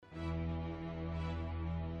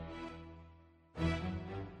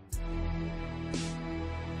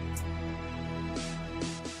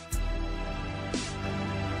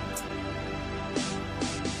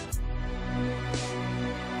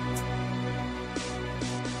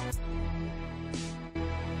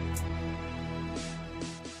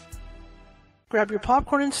Grab your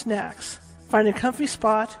popcorn and snacks. Find a comfy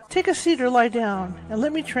spot, take a seat or lie down, and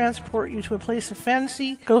let me transport you to a place of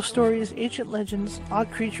fantasy, ghost stories, ancient legends, odd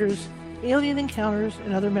creatures, alien encounters,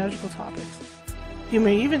 and other magical topics. You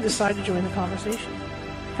may even decide to join the conversation.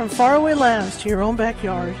 From faraway lands to your own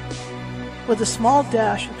backyard, with a small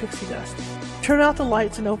dash of pixie dust, turn out the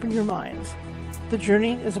lights and open your minds. The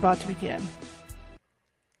journey is about to begin.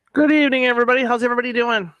 Good evening, everybody. How's everybody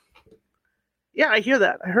doing? Yeah, I hear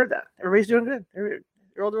that. I heard that. Everybody's doing good.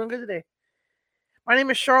 You're all doing good today. My name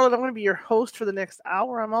is Charlotte. I'm going to be your host for the next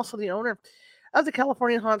hour. I'm also the owner of the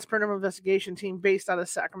California Haunts Paranormal Investigation team based out of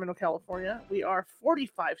Sacramento, California. We are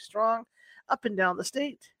 45 strong up and down the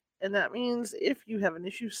state. And that means if you have an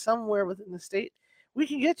issue somewhere within the state, we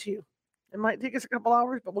can get to you. It might take us a couple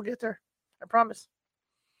hours, but we'll get there. I promise.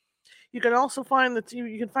 You can also find the team.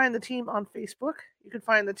 You can find the team on Facebook. You can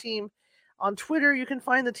find the team on Twitter. You can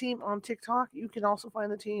find the team on TikTok. You can also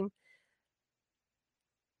find the team.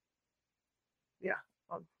 Yeah,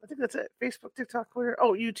 I think that's it. Facebook, TikTok, Twitter.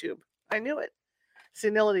 Oh, YouTube. I knew it.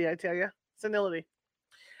 Senility, I tell you. Senility.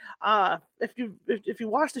 If you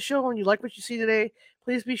watch the show and you like what you see today,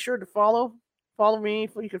 please be sure to follow me.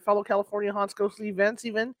 You can follow California Haunts Ghostly Events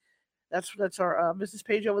even. That's our business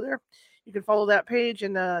page over there. You can follow that page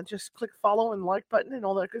and just click follow and like button and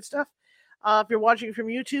all that good stuff. If you're watching from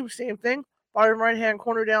YouTube, same thing. Bottom right-hand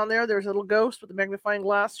corner down there, there's a little ghost with a magnifying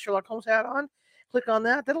glass Sherlock Holmes hat on. Click on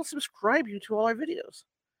that. That'll subscribe you to all our videos.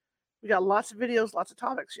 We got lots of videos, lots of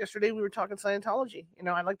topics. Yesterday we were talking Scientology.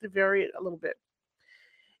 I like to vary it a little bit.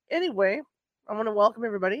 Anyway, I want to welcome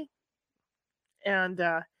everybody. And,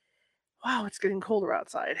 wow, it's getting colder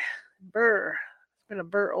outside. Brr. It's been a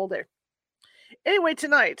burr all day. Anyway,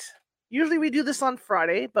 tonight, usually we do this on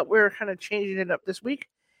Friday, but we're kind of changing it up this week.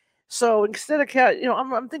 So instead of,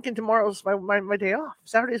 I'm thinking tomorrow's my day off.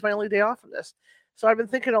 Saturday is my only day off from this. So I've been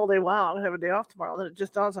thinking all day, wow, I'm going to have a day off tomorrow. Then it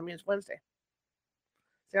just dawns on me it's Wednesday.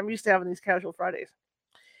 See, I'm used to having these casual Fridays.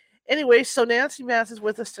 Anyway, so Nancy Mass is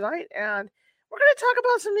with us tonight, and we're going to talk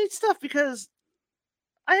about some neat stuff because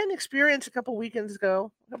I had an experience a couple weeks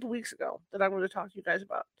ago, that I'm going to talk to you guys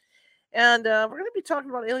about. And we're going to be talking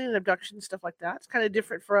about alien abduction and stuff like that. It's kind of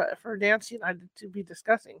different for Nancy and I to be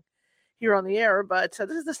discussing here on the air, but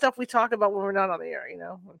this is the stuff we talk about when we're not on the air,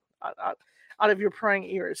 out of your prying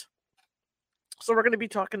ears. So we're going to be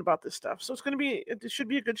talking about this stuff. So it should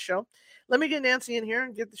be a good show. Let me get Nancy in here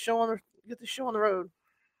and get the show on the road.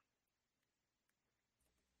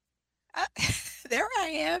 There I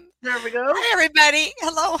am. There we go. Hi, everybody.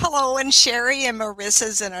 Hello. And Sherry and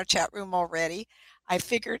Marissa's in our chat room already. I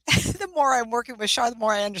figured the more I'm working with Char, the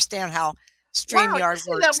more I understand how StreamYard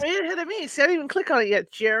works. That way ahead of me. See, I didn't even click on it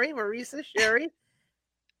yet. Jerry, Marissa, Sherry.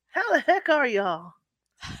 How the heck are y'all?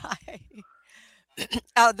 Hi.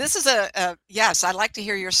 This is yes, I'd like to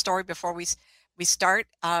hear your story before we start.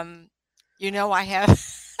 I have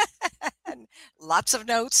lots of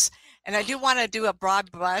notes, and I do want to do a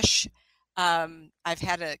broad brush. I've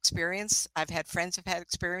had an experience. I've had friends who've had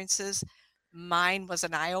experiences. Mine was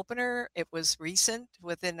an eye-opener. It was recent,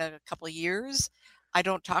 within a couple of years. I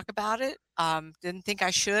don't talk about it. Didn't think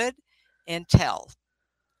I should until,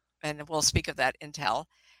 and we'll speak of that until.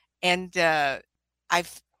 And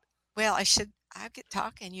I'll get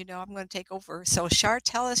talking, I'm going to take over. So Char,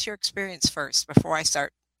 tell us your experience first before I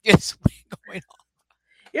start just going off.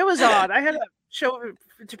 It was odd. I had a show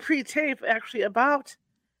to pre-tape actually about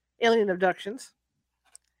alien abductions.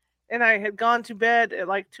 And I had gone to bed at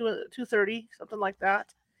like 2:30, something like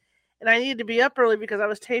that. And I needed to be up early because I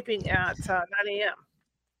was taping at 9 a.m.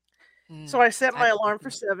 So I set my alarm for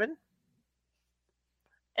 7.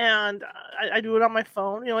 And I do it on my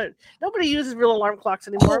phone. Nobody uses real alarm clocks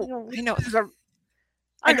anymore. I know.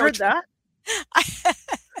 I heard that.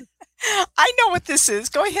 I know what this is.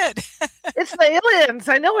 Go ahead. It's the aliens.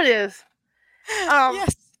 I know it is.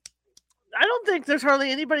 Yes. I don't think there's hardly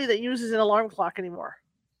anybody that uses an alarm clock anymore.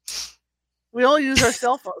 We all use our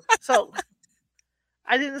cell phones. So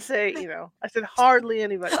I didn't say, I said hardly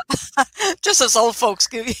anybody. Just as old folks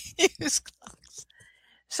use clocks.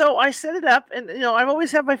 So I set it up, and I've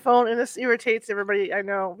always had my phone, and this irritates everybody I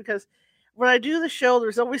know because when I do the show,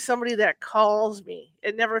 there's always somebody that calls me.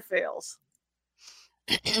 It never fails.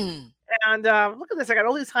 And look at this. I got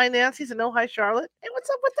all these hi Nancy's and no hi Charlotte. Hey, what's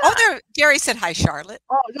up with that? Oh, Jerry said hi Charlotte.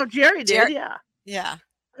 Oh, no, Jerry did, yeah. Yeah.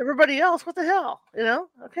 Everybody else, what the hell?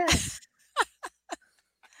 Okay.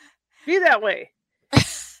 Be that way.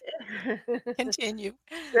 Continue.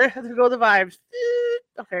 There go the vibes.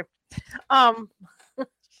 Okay.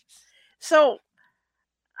 So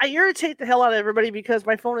I irritate the hell out of everybody because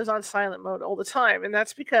my phone is on silent mode all the time. And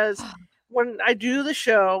that's because when I do the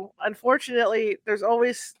show, unfortunately, there's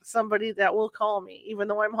always somebody that will call me, even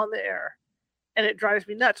though I'm on the air, and it drives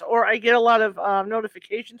me nuts. Or I get a lot of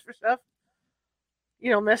notifications for stuff,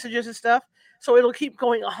 messages and stuff. So it'll keep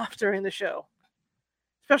going off during the show,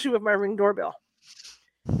 especially with my Ring doorbell.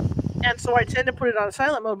 And so I tend to put it on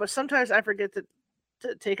silent mode, but sometimes I forget to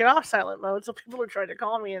take it off silent mode. So people are trying to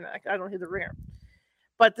call me and I don't hear the ringer.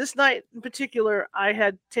 But this night in particular, I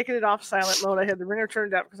had taken it off silent mode. I had the ringer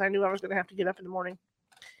turned up because I knew I was going to have to get up in the morning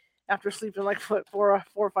after sleeping like 4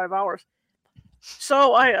 or 5 hours.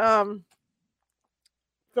 So I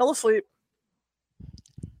fell asleep,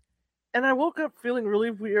 and I woke up feeling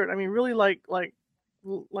really weird. I mean, really like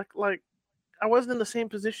I wasn't in the same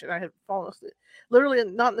position I had fallen asleep. Literally,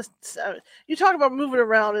 not in this. You talk about moving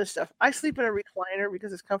around and stuff. I sleep in a recliner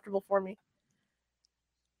because it's comfortable for me.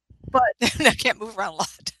 But I can't move around a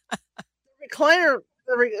lot. The recliner,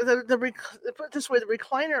 put it this way, the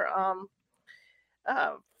recliner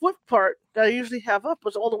foot part that I usually have up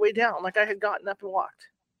was all the way down, like I had gotten up and walked.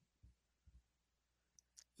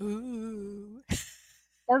 Ooh.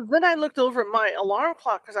 Or then I looked over at my alarm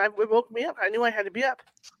clock because it woke me up. I knew I had to be up,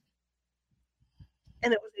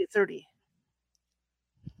 and it was 8:30.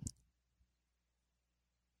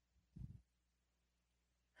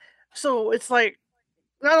 So it's like,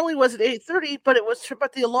 not only was it 8:30,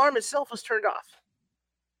 but the alarm itself was turned off.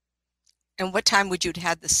 And what time would you have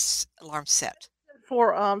had this alarm set?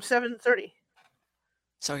 For 7:30.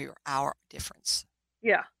 So your hour difference.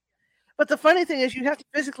 Yeah. But the funny thing is you have to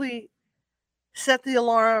physically set the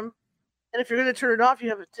alarm, and if you're going to turn it off, you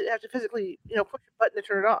have to physically, push a button to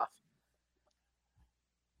turn it off.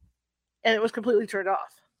 And it was completely turned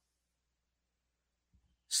off.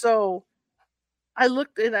 So I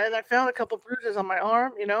looked and I found a couple bruises on my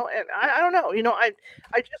arm, and I don't know, I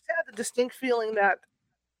just had the distinct feeling that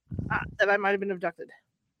I might have been abducted.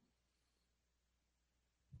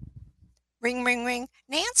 Ring, ring, ring.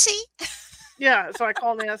 Nancy. Yeah, so I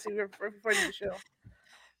called Nancy before the show.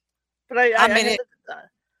 But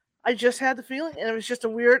I just had the feeling, and it was just a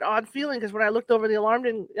weird, odd feeling because when I looked over the alarm,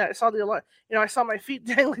 I saw the alarm. I saw my feet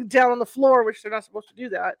dangling down on the floor, which they're not supposed to do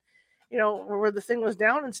that. Where the thing was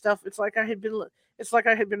down and stuff. It's like I had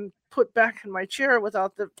been put back in my chair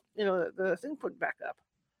without the thing put back up.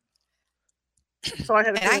 So I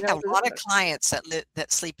had. And I have a lot of clients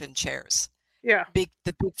that sleep in chairs. Yeah. The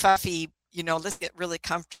big fluffy. Let's get really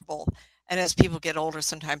comfortable. And as people get older,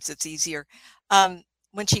 sometimes it's easier.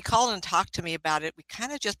 When she called and talked to me about it, we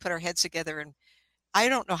kind of just put our heads together. And I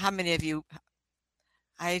don't know how many of you.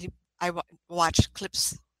 I watch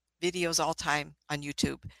clips, videos all the time on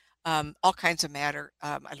YouTube. All kinds of matter.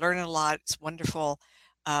 I learn a lot. It's wonderful,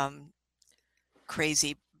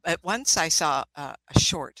 crazy. But once I saw a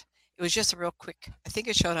short. It was just a real quick. I think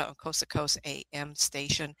it showed up on Coast to Coast AM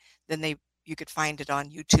station. Then you could find it on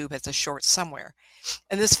YouTube as a short somewhere.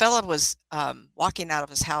 And this fella was walking out of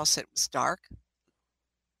his house. It was dark.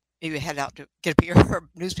 Maybe head out to get a beer or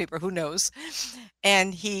newspaper. Who knows?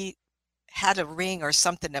 And he had a ring or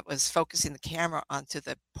something that was focusing the camera onto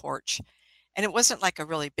the porch. And it wasn't like a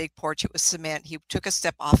really big porch. It was cement. He took a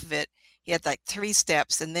step off of it. He had like 3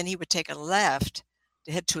 steps, and then he would take a left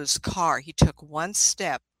to head to his car. He took 1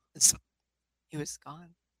 step. Zip, he was gone.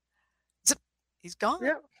 Zip, he's gone.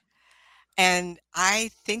 Yeah. And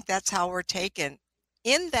I think that's how we're taken.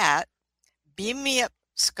 In that, Beam Me Up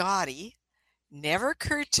Scotty never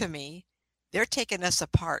occurred to me. They're taking us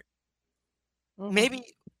apart. Mm-hmm. Maybe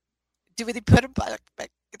do they put them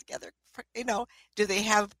back together? Do they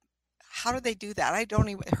have? How do they do that? I don't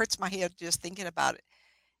even. It hurts my head just thinking about it.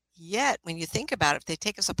 Yet, when you think about it, if they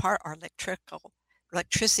take us apart, our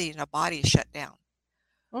electricity in our body is shut down.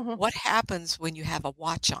 Mm-hmm. What happens when you have a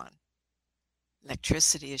watch on?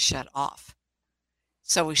 Electricity is shut off.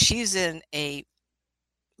 So she's in a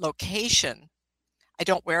location. I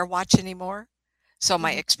don't wear a watch anymore. So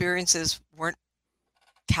my experiences weren't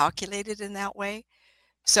calculated in that way.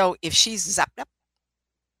 So if she's zapped up,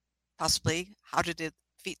 possibly, how did the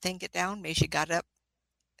feet thing get down? Maybe she got up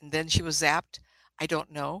and then she was zapped. I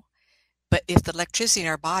don't know. But if the electricity in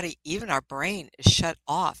our body, even our brain, is shut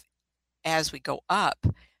off as we go up,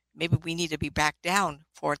 maybe we need to be back down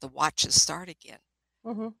for the watches start again.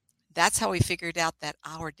 Mm-hmm. That's how we figured out that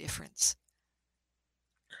hour difference.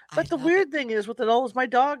 But the weird thing is with it all is my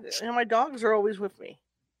dogs are always with me.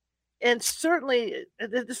 And certainly,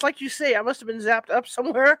 it's like you say, I must have been zapped up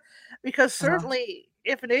somewhere because certainly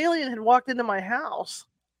if an alien had walked into my house.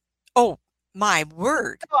 Oh, my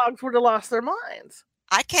word. Dogs would have lost their minds.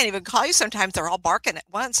 I can't even call you sometimes. They're all barking at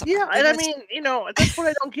once. Yeah, and I mean, that's what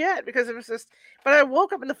I don't get because it was just, but I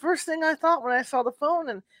woke up and the first thing I thought when I saw the phone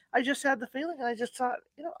and I just had the feeling and I just thought,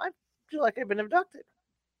 feel like I've been abducted.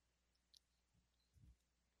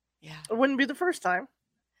 Yeah. It wouldn't be the first time.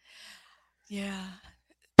 Yeah.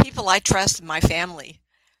 People I trust in my family.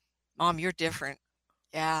 Mom, you're different.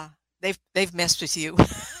 Yeah. They've messed with you.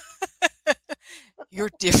 You're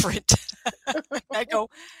different. I go,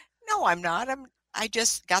 no, I'm not. I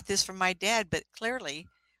just got this from my dad, but clearly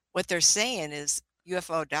what they're saying is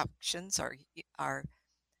UFO abductions are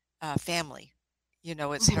family.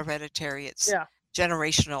 It's Mhm. hereditary, it's Yeah.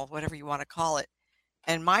 generational, whatever you want to call it.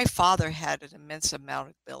 And my father had an immense amount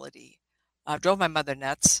of ability. Drove my mother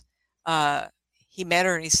nuts. Uh, he met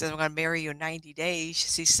her and he said, I'm going to marry you in 90 days.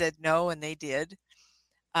 She said no, and they did.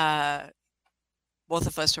 Uh, both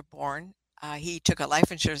of us were born. He took a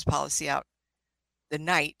life insurance policy out the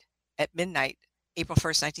night at midnight, April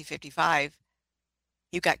 1st, 1955.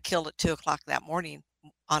 He got killed at 2 o'clock that morning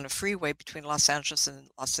on a freeway between Los Angeles and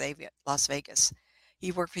Las Vegas.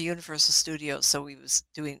 He worked for Universal Studios, so he was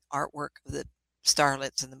doing artwork of the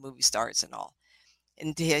starlets and the movie stars and all.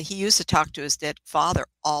 And he used to talk to his dead father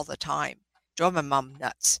all the time, drove my mom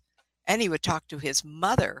nuts. And he would talk to his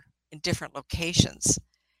mother in different locations.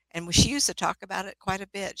 And she used to talk about it quite a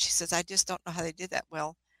bit. She says, I just don't know how they did that.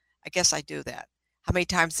 Well, I guess I do that. How many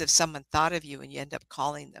times have someone thought of you and you end up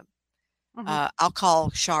calling them? Mhm. I'll call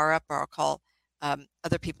Shar up or I'll call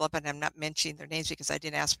other people up, and I'm not mentioning their names because I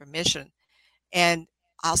didn't ask permission. And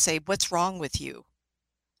I'll say, what's wrong with you?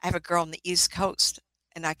 I have a girl on the East Coast,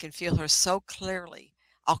 and I can feel her so clearly.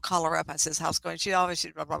 I'll call her up and says, how's it going? She always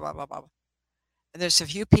blah, blah, blah, blah, blah. And there's a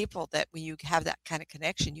few people that when you have that kind of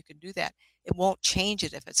connection, you can do that. It won't change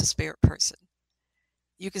it if it's a spirit person.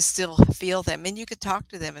 You can still feel them, and you can talk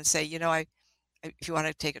to them and say, if you want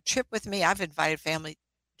to take a trip with me, I've invited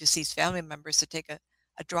deceased family members to take a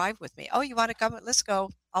drive with me. Oh, you want to come? Let's go.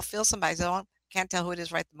 I'll feel somebody. So I can't tell who it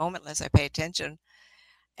is right at the moment unless I pay attention.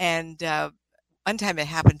 And one time it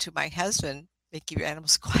happened to my husband. Make your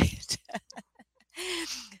animals quiet.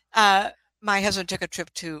 My husband took a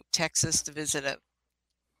trip to Texas to visit a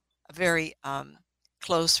very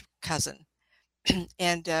close cousin.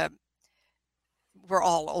 And we're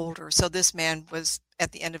all older. So this man was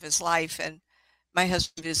at the end of his life, and my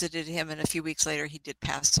husband visited him, and a few weeks later, he did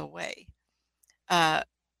pass away.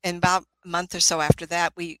 And about a month or so after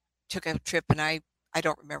that, we took a trip, and I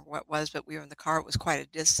don't remember what it was, but we were in the car. It was quite a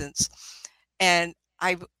distance. And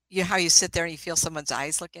how you sit there and you feel someone's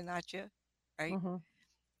eyes looking at you, right? Mhm.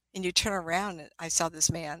 And you turn around, and I saw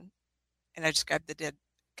this man, and I described the dead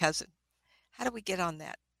cousin. How do we get on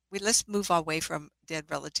that? Let's move away from dead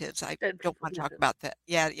relatives. I Dead don't people. want to Yeah. talk about that.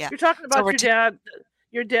 Yeah, yeah. You're talking So about we're your dad.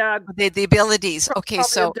 Your dad the abilities. Okay, probably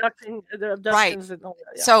so abducting the right. abductions and all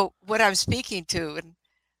that. Yeah. So what I'm speaking to, and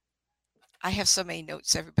I have so many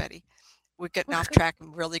notes, everybody. We're getting off track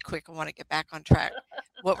really quick. I want to get back on track.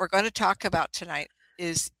 What we're going to talk about tonight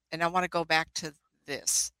is, and I want to go back to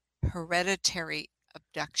this, hereditary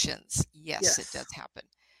abductions. Yes, it does Yes. happen.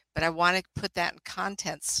 But I want to put that in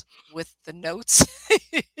context with the notes.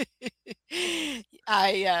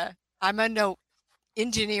 I'm a note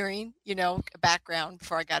engineering, background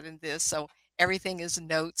before I got into this. So everything is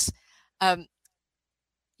notes. Um,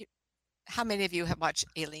 y- how many of you have watched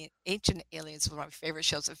Ancient Aliens? One of my favorite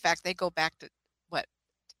shows. In fact, they go back to what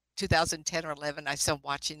 2010 or 11. I still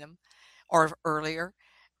watching them, or earlier,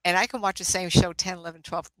 and I can watch the same show 10, 11,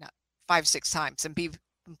 12, no, 5, 6 times and be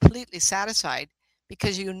completely satisfied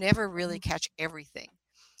because you never really Mhm. catch everything.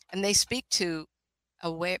 And they speak to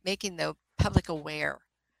making the public aware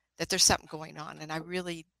that there's something going on. And I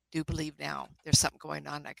really do believe now there's something going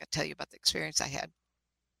on. I can tell you about the experience I had.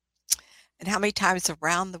 And how many times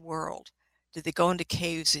around the world did they go into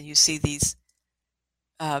caves and you see these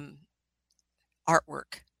um,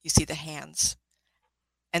 artwork? You see the hands.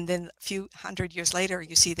 And then a few hundred years later,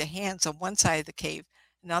 you see the hands on one side of the cave.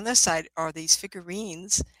 And on this side are these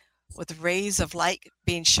figurines with rays of light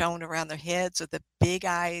being shown around their heads with the big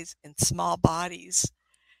eyes and small bodies.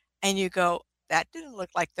 And you go, that didn't look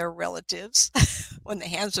like their relatives when the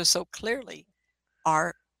hands are so clearly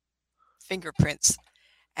our fingerprints.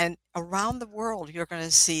 And around the world, you're going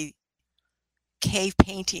to see cave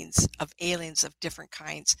paintings of aliens of different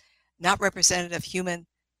kinds, not representative of human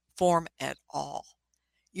form at all.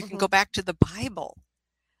 You can Mhm. go back to the Bible.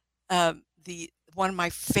 The one of my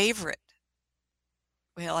favorite,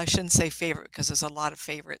 well, I shouldn't say favorite because there's a lot of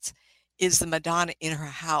favorites, is the Madonna in her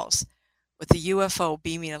house with the UFO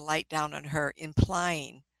beaming a light down on her,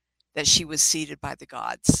 implying that she was seated by the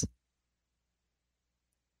gods.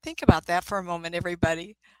 Think about that for a moment,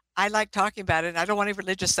 everybody. I like talking about it. And I don't want any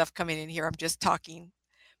religious stuff coming in here. I'm just talking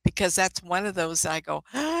because that's one of those I go,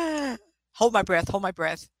 hold my breath, hold my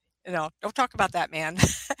breath. Don't talk about that, man.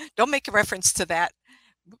 Don't make a reference to that.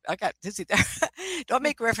 I got dizzy there. Don't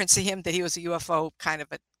make reference to him that he was a UFO kind of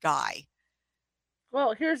a guy.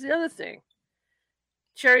 Well, here's the other thing.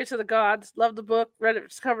 Chariots of the Gods. Love the book. Read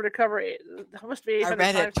it cover to cover. It must be 800 I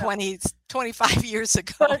read it times 25 years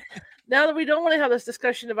ago. But now that we don't want to have this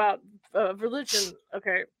discussion about religion,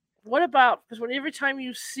 okay, what about, because every time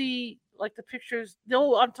you see like the pictures,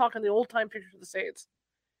 I'm talking the old time pictures of the saints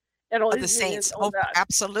and all The saints. Oh, that,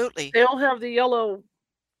 absolutely. they all have the yellow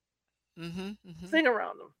Mm-hmm. thing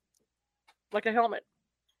around them, like a helmet.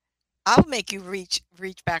 I'll make you reach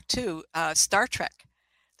back to Star Trek,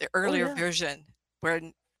 the earlier version, where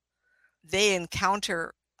they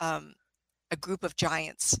encounter a group of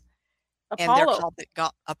giants. Apollo. And they're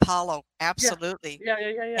called Apollo. Absolutely. Yeah.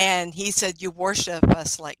 And he said, you worship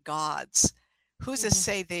us like gods. Who's to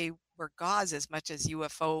say they were gods as much as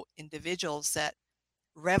UFO individuals that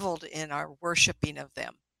reveled in our worshiping of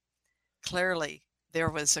them? Clearly, there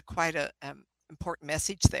was quite a important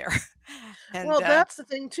message there. And, well, that's the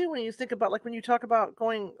thing too. When you think about, like, when you talk about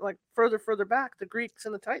going like further back, the Greeks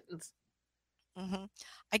and the Titans. Mm-hmm.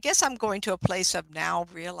 I guess I'm going to a place of now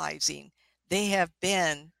realizing they have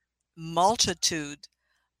been multitude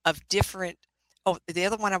of different. Oh, the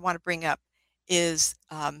other one I want to bring up is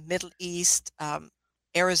Middle East,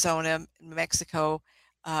 Arizona, New Mexico,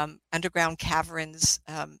 underground caverns,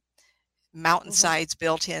 mountainsides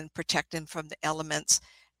built in, protect them from the elements.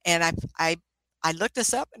 And I looked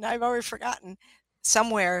this up, and I've already forgotten.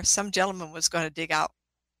 Somewhere, some gentleman was going to dig out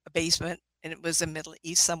a basement, and it was in Middle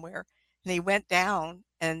East somewhere. And he went down,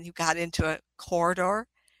 and he got into a corridor,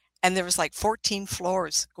 and there was like 14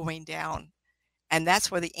 floors going down. And that's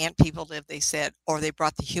where the ant people live, they said, or they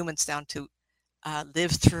brought the humans down to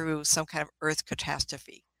live through some kind of earth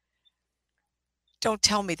catastrophe. Don't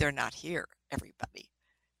tell me they're not here, everybody.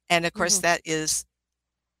 And of course, that is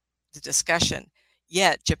the discussion.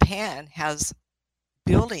 Yet Japan has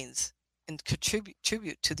buildings and contribute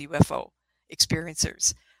to the UFO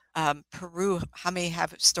experiencers. Peru, how many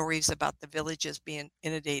have stories about the villages being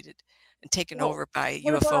inundated and taken over by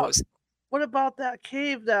UFOs? What about that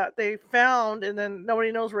cave that they found and then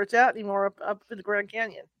nobody knows where it's at anymore up in the Grand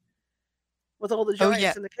Canyon with all the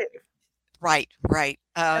giants in the cave? Right.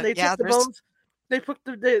 And they took the bones. They put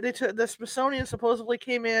the Smithsonian supposedly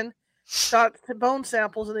came in, got the bone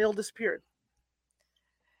samples, and they all disappeared.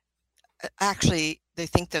 Actually, they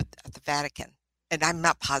think that at the Vatican, and I'm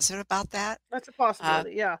not positive about that. That's a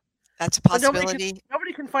possibility. Yeah, that's a possibility.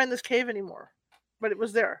 Nobody can find this cave anymore, but it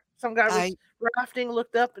was there. Some guy was rafting,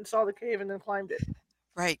 looked up, and saw the cave, and then climbed it.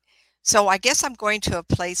 Right. So I guess I'm going to a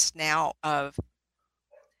place now of.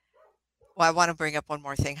 Well, I want to bring up one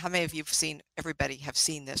more thing. How many of you have seen? Everybody have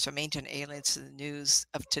seen this from Ancient Aliens in the news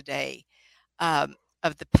of today, of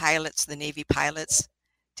the pilots, the Navy pilots,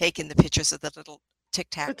 taking the pictures of the little Tic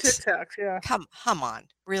Tacs. The Tic Tacs, yeah. Come on,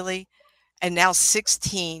 really? And now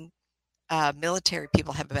 16 military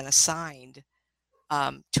people have been assigned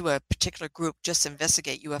to a particular group just to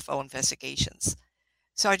investigate UFO investigations.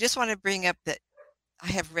 So I just want to bring up that I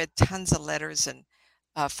have read tons of letters and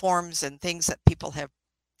forms and things that people have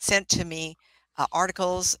sent to me,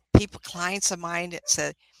 articles, clients of mine that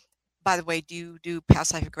said, by the way, do you do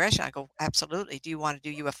past life regression? I go, absolutely. Do you want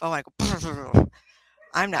to do UFO? I go,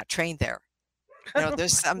 I'm not trained there. You know,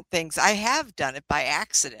 there's some things I have done it by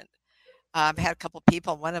accident. I've had a couple of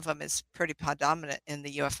people. One of them is pretty predominant in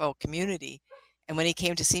the UFO community. And when he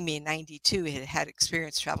came to see me in '92, he had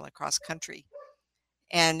experience traveling across country.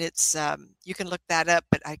 And it's, you can look that up,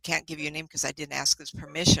 but I can't give you a name because I didn't ask his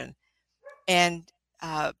permission. And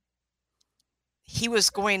he was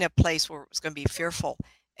going to a place where it was going to be fearful.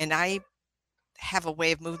 And I have a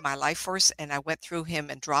way of moving my life force, and I went through him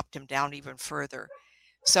and dropped him down even further.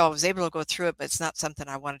 So I was able to go through it, but it's not something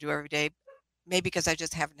I want to do every day. Maybe because I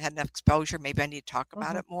just haven't had enough exposure. Maybe I need to talk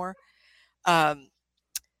about it more.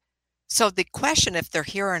 So the question, if they're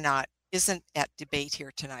here or not, isn't at debate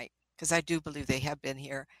here tonight, because I do believe they have been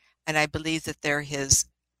here. And I believe that there is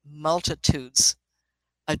multitudes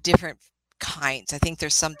of different kinds. I think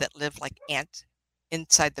there's some that live like ant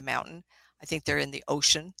inside the mountain. I think they're in the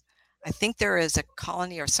ocean. I think there is a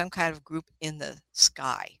colony or some kind of group in the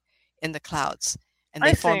sky, in the clouds. And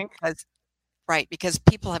they form because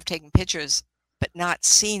people have taken pictures but not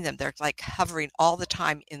seen them. They're like hovering all the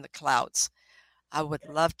time in the clouds. I would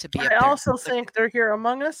love to be up there. I also think they're here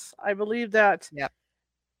among us. I believe that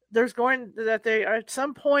there's they at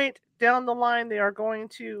some point down the line, the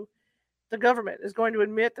government is going to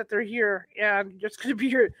admit that they're here, and it's going to be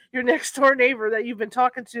your next door neighbor that you've been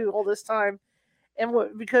talking to all this time. And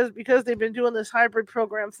because they've been doing this hybrid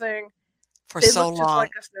program thing for so long, just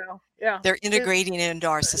like us now. Yeah, they're integrating it into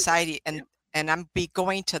our society, and I'm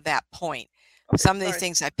going to that point. Okay, Some of these sorry.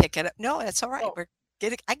 things I pick it up. No, that's all right. Oh,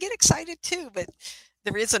 I get excited too, but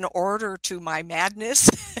there is an order to my madness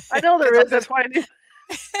I know there because I'm is. gonna That's why I knew.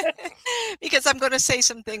 because I'm gonna say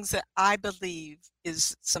some things that I believe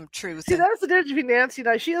is some truth. See, And that's the difference between Nancy and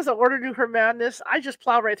I. She has an order to her madness. I just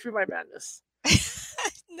plow right through my madness.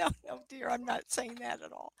 no, no, dear, I'm not saying that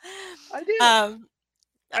at all. I do. Um,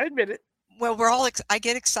 I admit it. well, I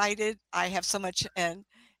get excited. I have so much, and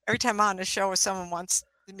every time I'm on a show or someone wants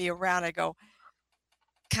me around, I go,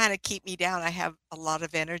 kind of keep me down. I have a lot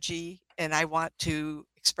of energy and I want to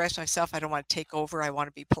express myself. I don't want to take over. I want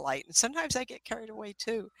to be polite. And sometimes I get carried away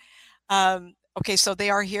too. Okay, so they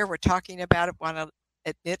are here. We're talking about it. Want to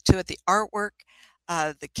admit to it the artwork,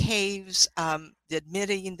 the caves,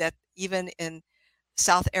 admitting that even in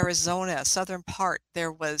South Arizona, southern part,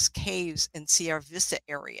 there was caves in Sierra Vista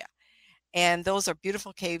area. And those are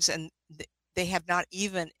beautiful caves, and they have not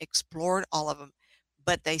even explored all of them.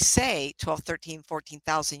 But they say 12, 13,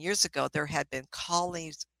 14,000 years ago, there had been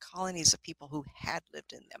colonies of people who had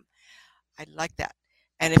lived in them. I like that.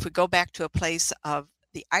 And if we go back to a place of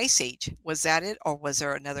the Ice Age, was that it? Or was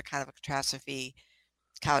there another kind of a catastrophe?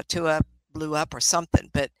 Kawakatua blew up or something.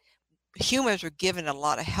 But humans were given a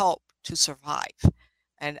lot of help to survive.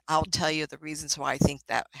 And I'll tell you the reasons why I think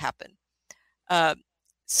that happened. Uh,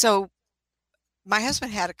 so my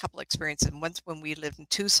husband had a couple of experiences. Once when we lived in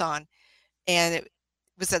Tucson, and it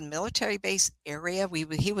was a military base area.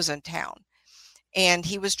 He was in town, and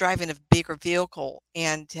he was driving a bigger vehicle,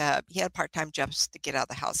 and he had part-time jobs to get out of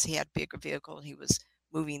the house. He had a bigger vehicle, and he was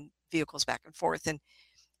moving vehicles back and forth, and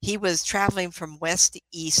he was traveling from west to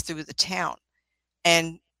east through the town,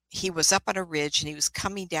 and he was up on a ridge, and he was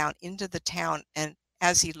coming down into the town, and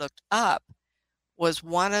as he looked up, was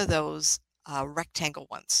one of those rectangle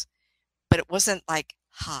ones, but it wasn't like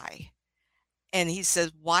high. And he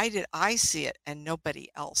says, why did I see it and nobody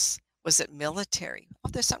else? Was it military? Oh,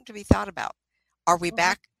 there's something to be thought about. Are we Mhm.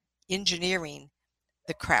 back engineering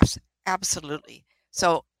the crafts? Absolutely.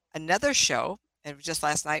 So another show, and it was just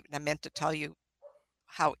last night, and I meant to tell you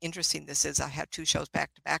how interesting this is. I had 2 shows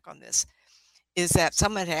back to back on this, is that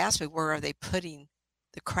someone had asked me, where are they putting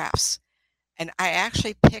the crafts? And I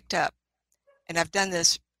actually picked up, and I've done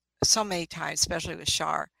this so many times, especially with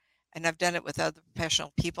Shar, and I've done it with other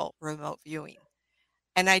professional people, remote viewing.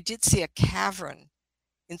 And I did see a cavern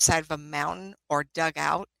inside of a mountain or dug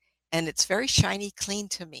out, and it's very shiny clean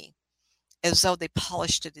to me, as though they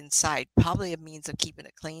polished it inside. Probably a means of keeping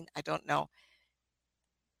it clean. I don't know.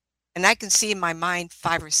 And I can see in my mind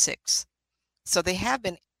 5 or 6. So they have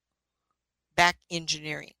been back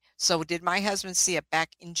engineering. So did my husband see a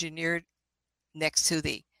back engineered next to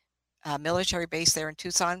the military base there in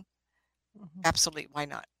Tucson? Mhm. Absolutely. Why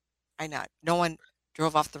not? Why not? No one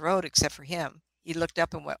drove off the road except for him. He looked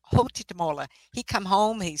up and went, Hotitamola. He come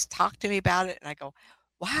home, he's talked to me about it, and I go,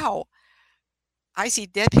 wow, I see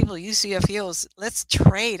dead people, you see UFOs. Let's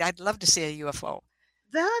trade. I'd love to see a UFO.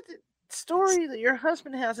 That It's, story that your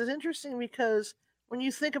husband has is interesting because when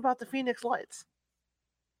you think about the Phoenix Lights,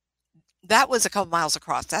 that was a couple miles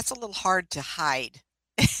across. That's a little hard to hide.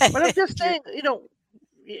 but I'm just You're- saying,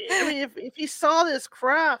 I mean, if he saw this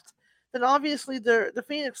craft, then obviously the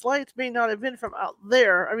Phoenix Lights may not have been from out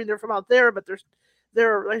there. I mean, they're from out there, but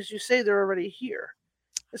they're as you say, they're already here.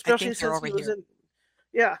 I Especially think they're since over he was here. in,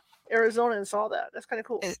 yeah, Arizona and saw that. That's kind of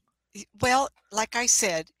cool. Uh, Well, like I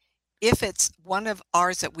said, if it's one of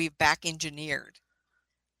ours that we've back engineered,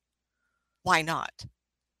 why not?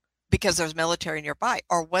 Because there's military nearby.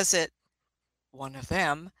 Or was it one of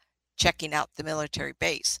them checking out the military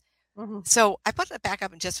base? Hmm. So I put it back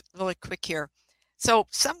up and just really quick here. So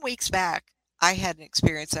some weeks back, I had an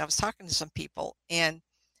experience and I was talking to some people, and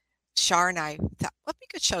Shar and I thought, what'd be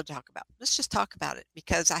a good show to talk about? Let's just talk about it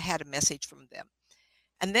because I had a message from them.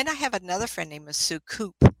 And then I have another friend named Sue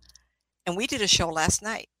Coop, and we did a show last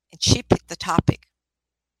night, and she picked the topic.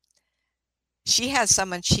 She has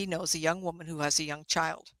someone she knows, a young woman who has a young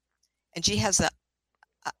child, and she has a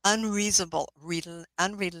unreasonable,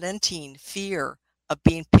 unrelenting fear of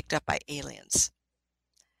being picked up by aliens.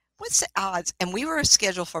 What's the odds? And we were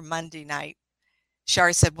scheduled for Monday night.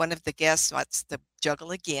 Shari said one of the guests wants to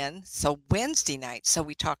juggle again. So Wednesday night. So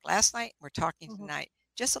we talked last night. We're talking Hmm. tonight.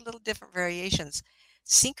 Just a little different variations.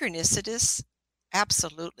 Synchronicitous?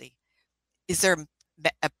 Absolutely. Is there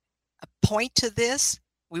a point to this?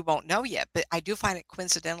 We won't know yet. But I do find it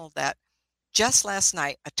coincidental that just last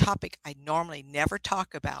night, a topic I normally never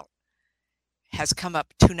talk about has come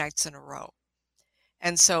up 2 nights in a row.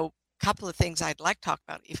 And so a couple of things I'd like to talk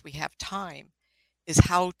about if we have time is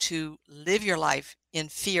how to live your life in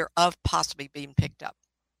fear of possibly being picked up.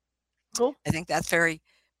 Cool. I think that's very,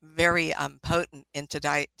 very potent in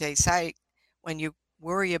today's society. when you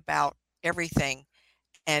worry about everything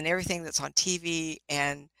and everything that's on TV,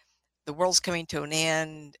 and the world's coming to an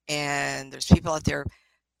end, and there's people out there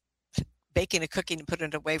baking a cookie and putting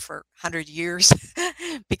it away for 100 years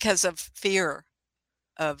because of fear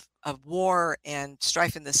of war and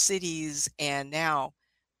strife in the cities, and now,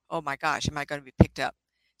 oh my gosh, am I going to be picked up?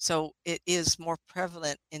 So it is more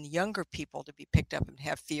prevalent in younger people to be picked up and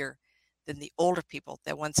have fear than the older people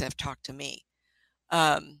that once have talked to me.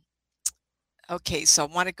 Okay, so I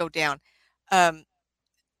want to go down.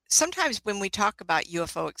 Sometimes when we talk about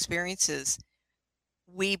UFO experiences,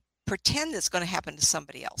 we pretend it's going to happen to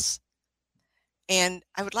somebody else. And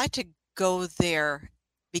I would like to go there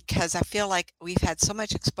because I feel like we've had so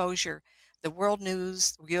much exposure. The world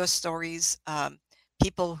news, US stories,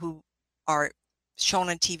 people who are shown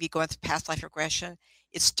on TV going through past life regression,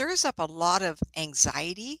 it stirs up a lot of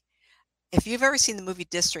anxiety. If you've ever seen the movie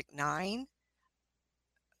District 9,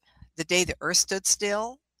 The Day the Earth Stood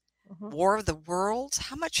Still, War of the Worlds,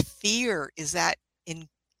 how much fear is that in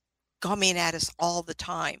coming at us all the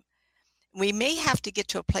time? We may have to get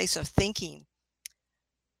to a place of thinking,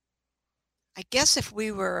 I guess if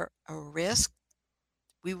we were a risk,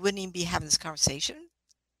 we wouldn't even be having this conversation.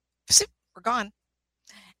 We're gone.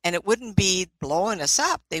 And it wouldn't be blowing us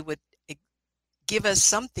up. They would give us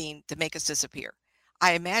something to make us disappear.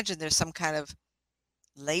 I imagine there's some kind of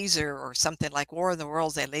laser or something like War of the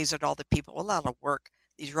Worlds. They lasered all the people. A lot of work.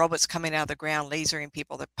 These robots coming out of the ground, lasering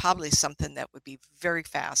people. They're probably something that would be very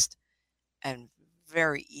fast and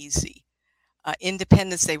very easy.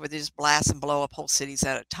 Independence Day, where they just blast and blow up whole cities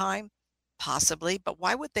at a time. Possibly, but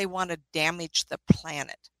why would they want to damage the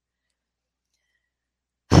planet?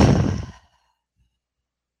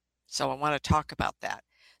 So I want to talk about that.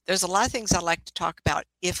 There's a lot of things I'd like to talk about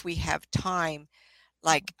if we have time,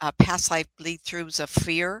 like past life bleed-throughs of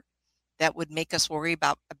fear that would make us worry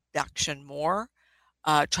about abduction more,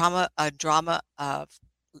 drama of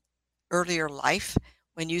earlier life.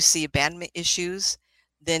 When you see abandonment issues,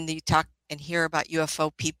 then you talk and hear about UFO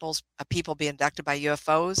people being abducted by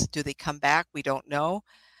UFOs. Do they come back? We don't know.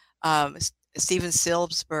 Steven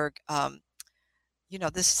Spielberg, this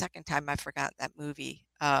is the second time I forgot that movie.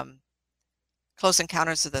 Close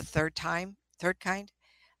Encounters of the Third Kind.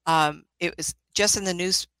 It was just in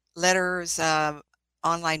the newsletters,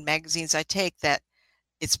 online magazines I take, that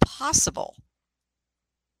it's possible,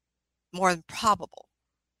 more than probable,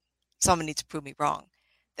 someone needs to prove me wrong,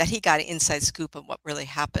 that he got an inside scoop on what really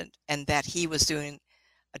happened and that he was doing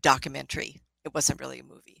a documentary. It wasn't really a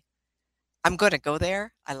movie. I'm going to go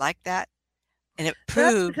there. I like that. And it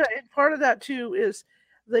proved... and part of that, too, is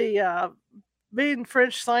the main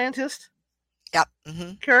French scientist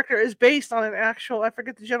character is based on an actual, I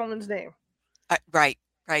forget the gentleman's name. Right.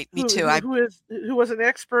 Me too. Who was an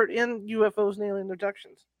expert in UFOs and alien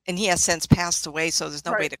abductions. And he has since passed away, so there's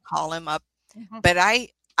no way to call him up. But I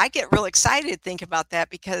get real excited thinking about that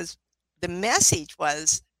because the message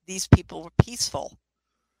was these people were peaceful.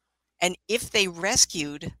 And if they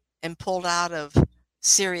rescued and pulled out of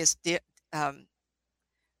serious, the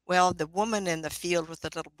woman in the field with the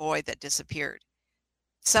little boy that disappeared,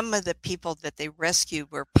 some of the people that they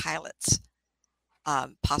rescued were pilots,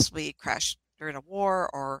 possibly crashed during a war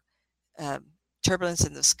or turbulence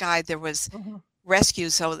in the sky. There was rescue.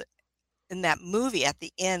 So in that movie, at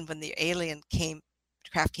the end, when the alien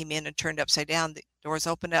craft came in and turned upside down, the doors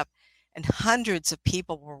opened up and hundreds of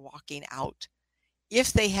people were walking out.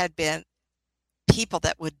 If they had been people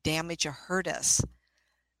that would damage or hurt us,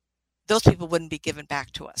 those people wouldn't be given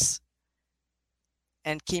back to us.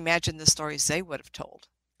 And can you imagine the stories they would have told?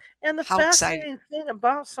 And the fascinating thing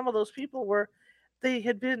about some of those people were they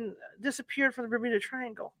had been disappeared from the Bermuda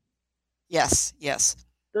Triangle. Yes.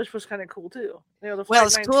 Which was kind of cool too. The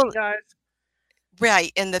Flight 19 guys.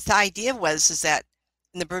 Right, and the idea was that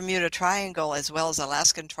in the Bermuda Triangle, as well as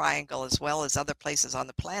Alaskan Triangle, as well as other places on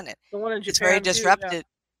the planet, the one in Japan, it's very disruptive,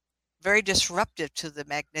 very disruptive to the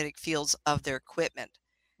magnetic fields of their equipment.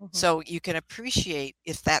 So you can appreciate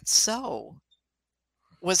if that's so.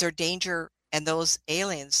 Was there danger, and those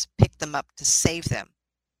aliens picked them up to save them?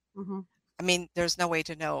 I mean, there's no way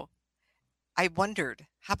to know. I wondered,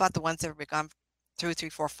 how about the ones that were gone 2, 3,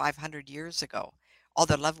 4, 500 years ago? All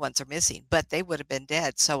their loved ones are missing, but they would have been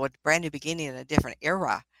dead. So a brand new beginning in a different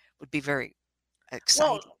era would be very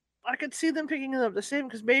exciting. Well, I could see them picking them up the same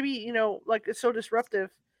because maybe, like it's so disruptive.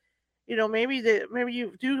 Maybe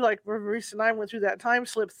you do, like Maurice and I went through that time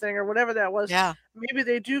slip thing or whatever that was. Yeah. Maybe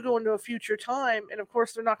they do go into a future time, and of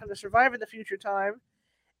course they're not going to survive in the future time.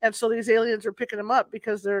 And so these aliens are picking them up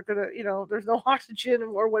because they're gonna, there's no oxygen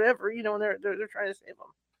or whatever, and they're trying to save them.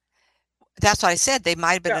 That's what I said. They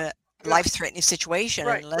might have been in a life-threatening situation.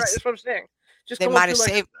 Right. That's what I'm saying. just they going might through have like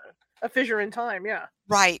saved, a fissure in time. Yeah.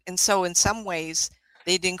 right. And so in some ways,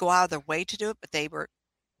 they didn't go out of their way to do it, but they were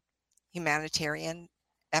humanitarian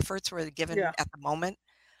efforts were given Yeah. at the moment.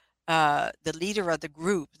 The leader of the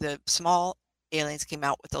group, the small aliens, came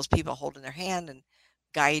out with those people holding their hand and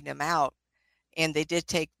guiding them out. And they did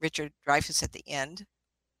take Richard Dreyfuss at the end.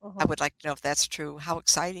 I Uh-huh. would like to know if that's true. How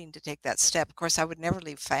exciting to take that step. Of course, I would never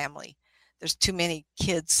leave family. There's too many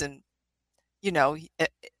kids, and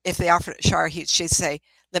if they offered Shar, she'd say,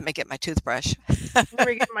 "Let me get my toothbrush." Let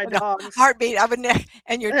me get my And a dogs. heartbeat. I would never.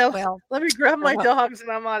 And you're Hell, well. let me grab my Well, dogs and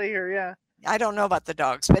I'm out of here. Yeah. I don't know about the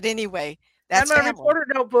dogs, but anyway, And that's my family, reporter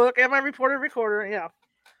notebook and my reporter recorder. Yeah.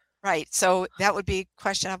 right? So that would be a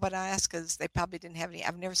question I would ask, because they probably didn't have any.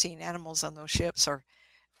 I've never seen animals on those ships or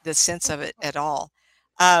the sense of it at all.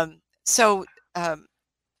 So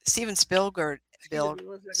Steven Spielberg, Excuse me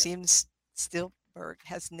 1 second. Steven Spielberg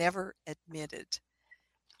has never admitted,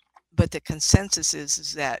 but the consensus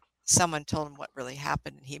is that someone told him what really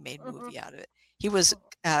happened, and he made a Uh-huh. movie out of it. He was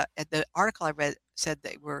at the article I read said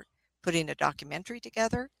they were putting a documentary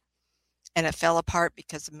together, and it fell apart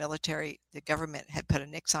because the government had put a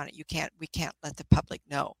nix on it. We can't let the public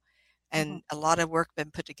know. Uh-huh. And a lot of work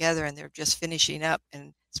been put together, and they're just finishing up.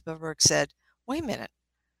 And Spielberg said, "Wait a minute,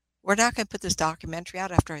 we're not going to put this documentary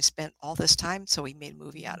out after I spent all this time." So he made a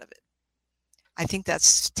movie out of it. I think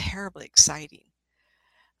that's terribly exciting.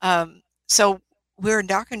 So we're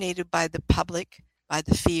indoctrinated by the public, by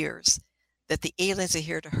the fears that the aliens are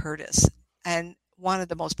here to hurt us. And one of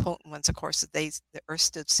the most potent ones, of course, is the Earth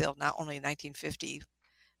stood still not only in 1950,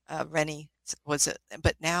 Rennie was it,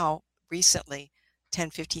 but now recently,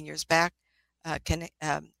 10, 15 years back,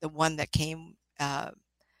 the one that came,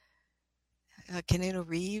 Keanu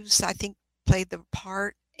Reeves, I think, played the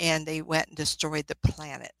part, and they went and destroyed the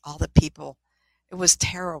planet. All the people, it was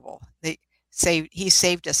terrible. He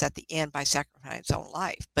saved us at the end by sacrificing his own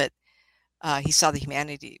life, but he saw the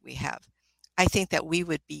humanity we have. I think that we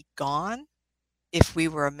would be gone if we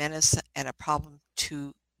were a menace and a problem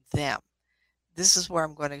to them. This is where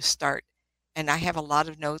I'm going to start. And I have a lot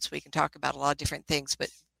of notes. We can talk about a lot of different things, but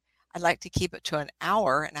I'd like to keep it to an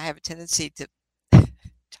hour, and I have a tendency to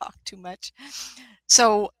talk too much.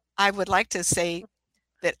 So I would like to say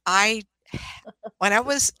that when I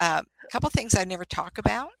was, a couple things I never talk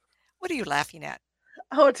about. What are you laughing at?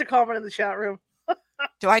 Oh, it's a comment in the chat room.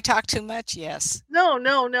 Do I talk too much? Yes. No,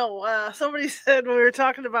 no, no. Somebody said when we were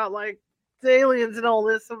talking about like the aliens and all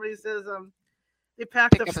this, somebody says they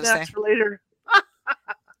packed Pick up up a snacks snack. for later.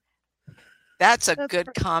 That's a good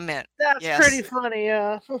comment. That's Yes. pretty funny,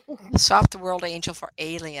 yeah. Swap the world angel for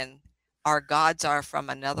alien. Our gods are from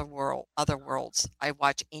another world, other worlds. I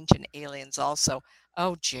watch Ancient Aliens also.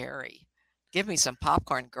 Oh, Jerry, give me some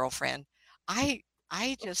popcorn, girlfriend.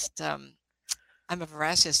 I just I'm a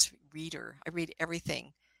voracious reader. I read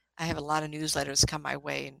everything. I have a lot of newsletters come my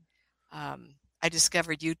way, and I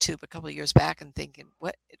discovered YouTube a couple of years back and thinking,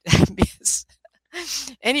 what did I miss?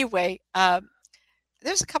 Anyway,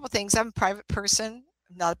 there's a couple of things. I'm a private person.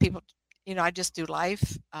 A lot of people, I just do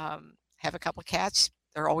life. Have a couple of cats.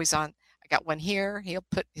 They're always on. I got one here. He'll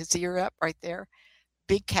put his ear up right there.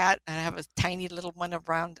 Big cat, and I have a tiny little one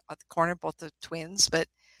around at the corner, both the twins. But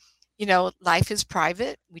life is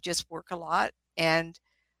private. We just work a lot, and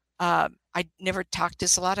I never talked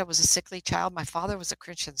this a lot. I was a sickly child. My father was a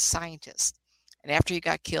Christian Scientist, and after he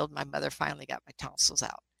got killed, my mother finally got my tonsils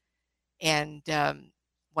out. And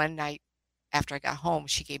one night after I got home,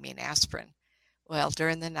 she gave me an aspirin. Well,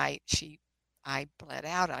 during the night, I bled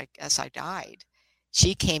out. I guess I died.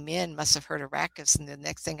 She came in, must have heard a ruckus, and the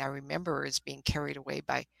next thing I remember is being carried away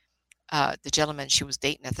by the gentleman she was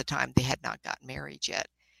dating at the time. They had not gotten married yet.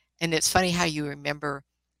 And it's funny how you remember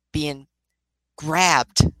being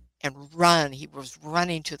grabbed and run. He was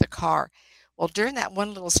running to the car. Well, during that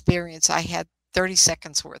one little experience, I had 30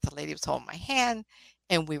 seconds worth. The lady was holding my hand,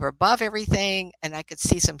 and we were above everything, and I could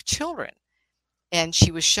see some children. And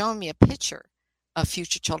she was showing me a picture of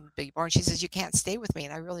future children to be born. She says, "You can't stay with me."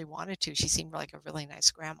 And I really wanted to. She seemed like a really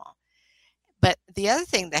nice grandma. But the other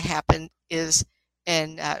thing that happened is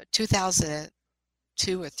in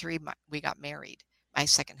 2002 or 3, we got married, my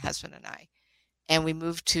second husband and I. And we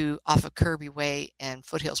moved to off of Kirby Way and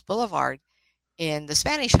Foothills Boulevard in the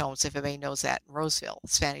Spanish homes, if anybody knows that, in Roseville,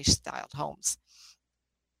 Spanish-styled homes.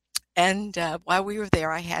 And while we were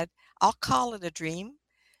there, I'll call it a dream.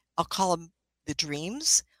 I'll call them the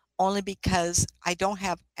dreams, only because I don't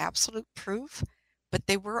have absolute proof, but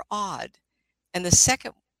they were odd. And the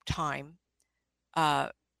second time,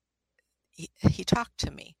 he talked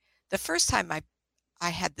to me. The first time I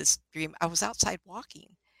had this dream, I was outside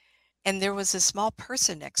walking, and there was a small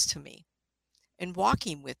person next to me and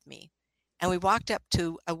walking with me. and we walked up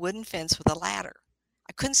to a wooden fence with a ladder.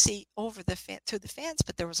 I couldn't see over the fence through the fence,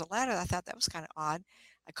 but there was a ladder. I thought that was kind of odd.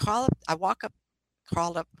 I walk up,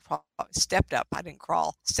 crawled up, stepped up. I didn't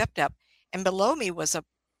crawl, stepped up, and below me was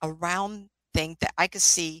a round thing that I could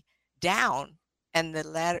see down. And the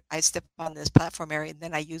ladder, I stepped on this platform area, and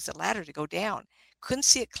then I used the ladder to go down. Couldn't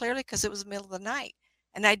see it clearly because it was the middle of the night,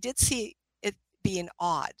 and I did see it being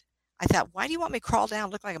odd. I thought, why do you want me to crawl down,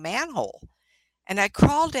 look like a manhole? And I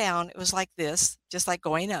crawled down. It was like this, just like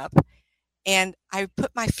going up. And I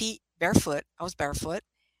put my feet barefoot. I was barefoot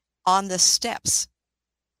on the steps.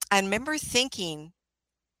 I remember thinking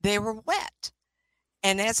they were wet.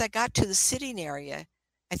 And as I got to the sitting area,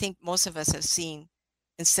 I think most of us have seen,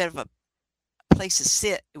 instead of a place to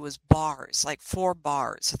sit, it was bars, like 4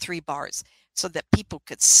 bars, 3 bars, so that people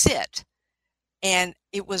could sit. And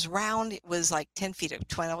it was round. It was like 10 feet,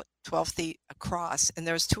 12 feet across. And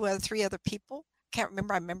there was 3 other people. Can't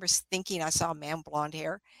remember. I remember thinking I saw a man with blonde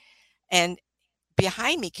hair. And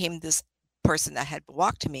behind me came this person that had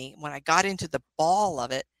walked to me. When I got into the ball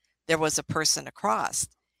of it, there was a person across.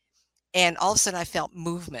 And all of a sudden I felt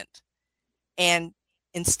movement. And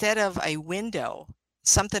instead of a window,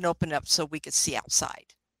 something opened up so we could see outside.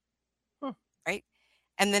 Right?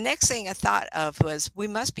 And the next thing I thought of was, we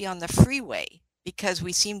must be on the freeway because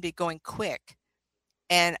we seemed to be going quick.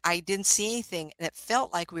 And I didn't see anything. And it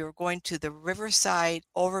felt like we were going to the Riverside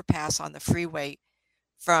overpass on the freeway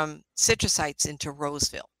from Citrus Heights into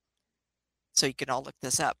Roseville. So you can all look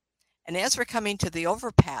this up. And as we're coming to the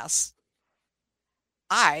overpass,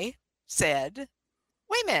 I said,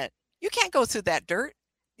 wait a minute, you can't go through that dirt.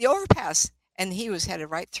 The overpass. And he was headed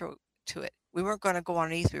right through to it. We weren't going to go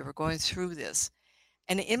underneath. We were going through this.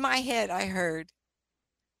 And in my head, I heard,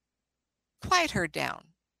 quiet her down.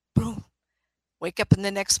 Boom. Wake up in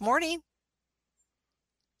the next morning.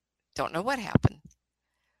 Don't know what happened.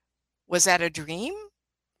 Was that a dream?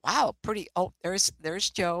 Wow, pretty. Oh, there's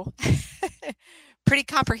Joe. Pretty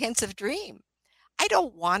comprehensive dream. I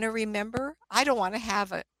don't want to remember. I don't want to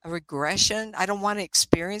have a regression. I don't want to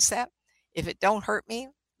experience that. If it don't hurt me,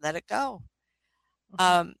 let it go.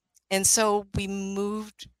 And so we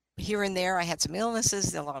moved here and there. I had some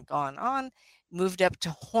illnesses that have gone on. Moved up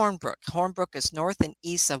to Hornbrook. Hornbrook is north and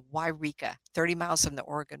east of Wairika, 30 miles from the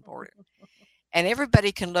Oregon border. And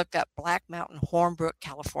everybody can look up Black Mountain, Hornbrook,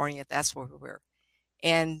 California. That's where we were.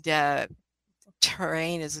 And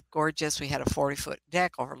terrain is gorgeous. We had a 40-foot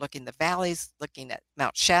deck overlooking the valleys, looking at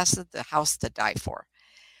Mount Shasta, the house to die for.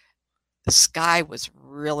 The sky was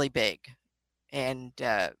really big, and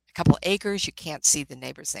a couple of acres. You can't see the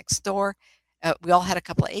neighbors next door. We all had a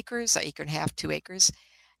couple of acres, an acre and a half, 2 acres.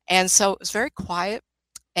 And so it was very quiet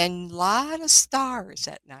and a lot of stars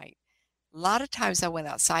at night. A lot of times I went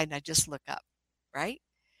outside and I just look up, right?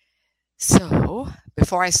 So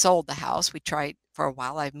before I sold the house, we tried for a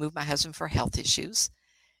while. I moved my husband for health issues.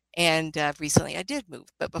 And recently I did move.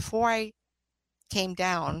 But before I came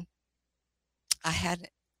down, I had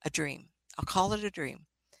a dream. I'll call it a dream.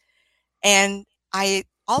 And I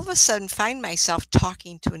all of a sudden find myself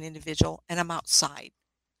talking to an individual, and I'm outside.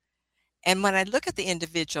 And when I look at the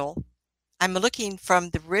individual, I'm looking from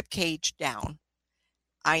the rib cage down.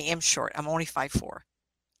 I am short. I'm only 5'4",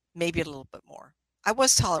 maybe a little bit more. I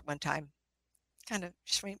was tall at one time, kind of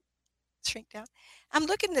shrink down. I'm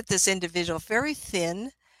looking at this individual, very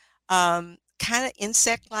thin, kind of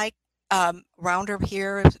insect-like, rounder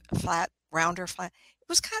here, flat, rounder, flat. It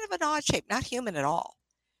was kind of an odd shape, not human at all.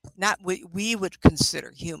 Not what we would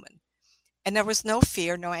consider human. And there was no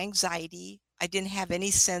fear, no anxiety. I didn't have any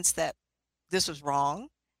sense that this was wrong.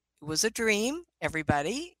 It was a dream,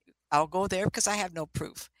 everybody. I'll go there because I have no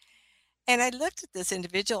proof. And I looked at this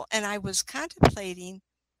individual and I was contemplating,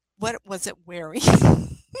 what was it wearing?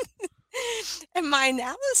 And my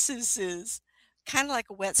analysis is kind of like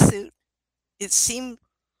a wetsuit. It seemed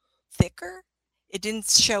thicker. It didn't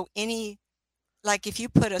show any, like if you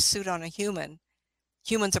put a suit on a human,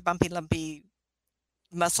 humans are bumpy, lumpy,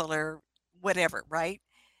 muscular, whatever, right?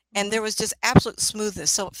 And there was just absolute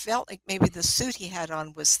smoothness. So it felt like maybe the suit he had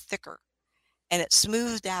on was thicker and it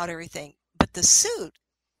smoothed out everything. But the suit,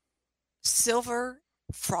 silver,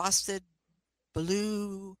 frosted,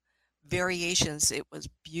 blue variations, it was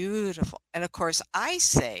beautiful. And of course, I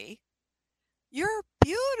say, you're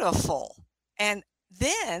beautiful. And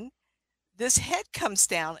then this head comes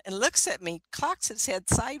down and looks at me, cocks its head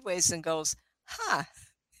sideways and goes, huh,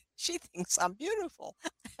 she thinks I'm beautiful.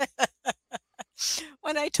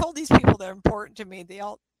 When I told these people they're important to me,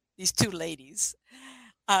 these 2 ladies,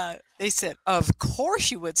 they said, of course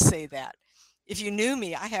you would say that. If you knew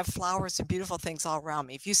me, I have flowers and beautiful things all around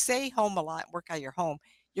me. If you stay home a lot, work out your home,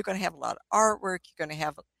 you're going to have a lot of artwork. You're going to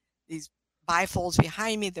have these bifolds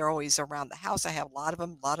behind me. They're always around the house. I have a lot of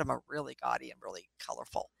them. A lot of them are really gaudy and really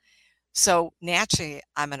colorful. So naturally,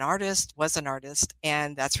 I'm an artist, was an artist,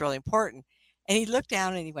 and that's really important. And he looked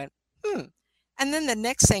down and he went, hmm. And then the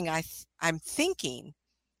next thing I'm thinking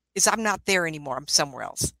is I'm not there anymore. I'm somewhere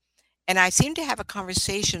else. And I seem to have a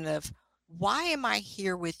conversation of, why am I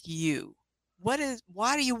here with you? Why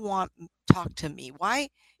do you want to talk to me? Why?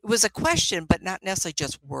 It was a question, but not necessarily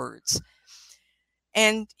just words.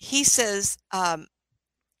 And he says,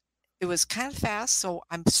 it was kind of fast, so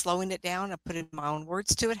I'm slowing it down. I put in my own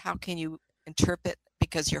words to it. How can you interpret?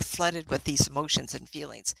 Because you're flooded with these emotions and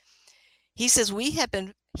feelings. He says, we have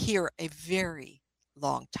been here a very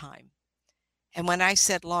long time. And when I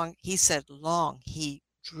said long, he said long. He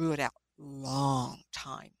drew it out, long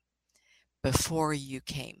time before you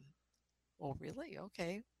came. Well, really?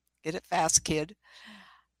 Okay. Get it fast, kid.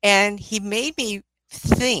 And he made me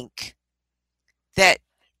think that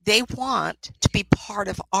they want to be part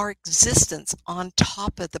of our existence on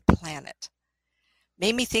top of the planet.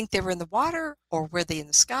 Made me think they were in the water, or were they in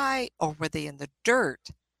the sky, or were they in the dirt?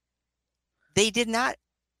 They did not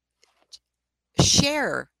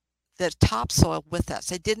share the topsoil with us.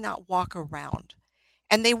 They did not walk around.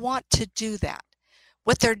 And they want to do that.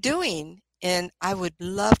 What they're doing, and I would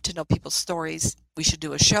love to know people's stories. We should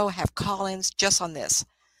do a show, have call-ins just on this.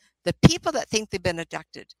 The people that think they've been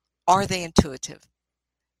abducted, are they intuitive?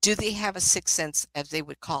 Do they have a sixth sense, as they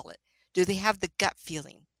would call it? Do they have the gut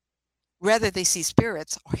feeling? Whether they see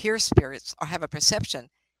spirits or hear spirits or have a perception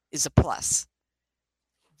is a plus.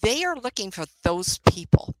 They are looking for those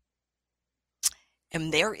people.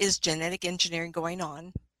 And there is genetic engineering going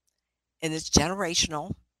on, and it's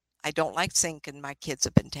generational. I don't like thinking my kids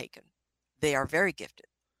have been taken. They are very gifted.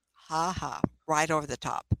 Ha ha, right over the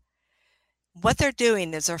top. What they're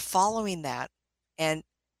doing is they're following that and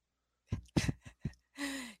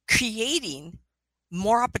creating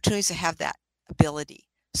more opportunities to have that ability.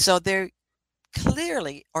 So they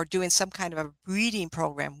clearly are doing some kind of a breeding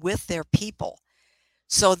program with their people,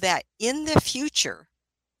 so that in the future,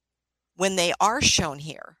 when they are shown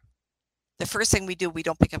here, the first thing we do, we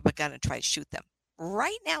don't pick up a gun and try to shoot them.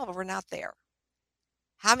 Right now, we're not there.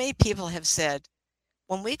 How many people have said,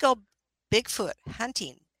 when we go Bigfoot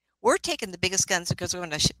hunting, we're taking the biggest guns because we're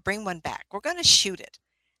going to bring one back. We're going to shoot it.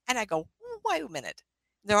 And I go, wait a minute.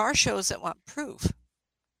 There are shows that want proof.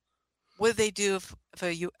 What do they do if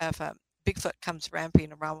a Bigfoot comes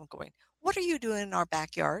ramping around going, what are you doing in our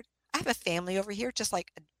backyard? I have a family over here, just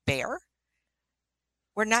like a bear.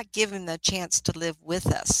 We're not given the chance to live with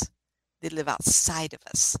us. They live outside of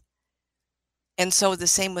us. And so the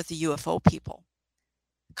same with the UFO people.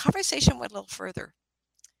 Conversation went a little further.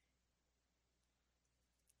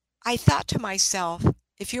 I thought to myself,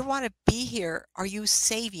 if you want to be here, are you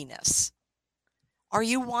saving us? Are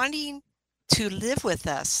you wanting to live with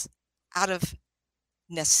us out of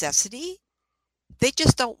necessity? They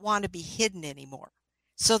just don't want to be hidden anymore.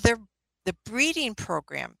 So the breeding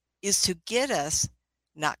program is to get us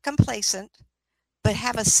not complacent, but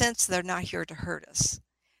have a sense they're not here to hurt us.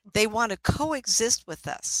 They want to coexist with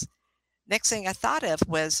us. Next thing I thought of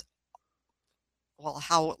was, well,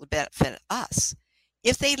 how it would benefit us.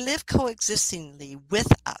 If they live coexistingly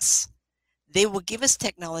with us, they will give us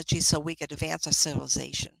technology so we could advance our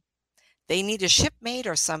civilization. They need a ship made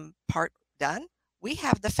or some part done. We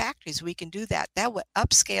have the factories. We can do that. That would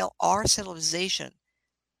upscale our civilization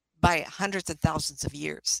by hundreds of thousands of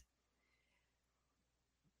years.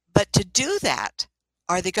 But to do that,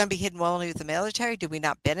 are they going to be hidden only with the military? Do we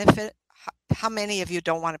not benefit? How many of you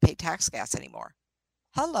don't want to pay tax gas anymore?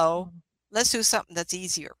 Hello, let's do something that's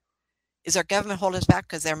easier. Is our government holding us back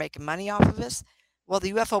because they're making money off of us? Well,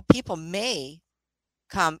 the UFO people may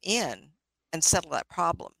come in and settle that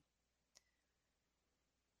problem.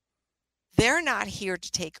 They're not here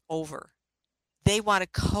to take over. They want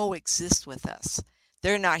to coexist with us.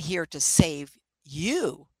 They're not here to save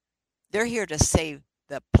you. They're here to save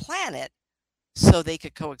the planet so they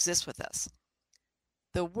could coexist with us.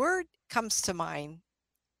 The word comes to mind: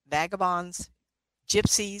 vagabonds,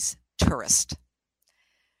 gypsies, tourist.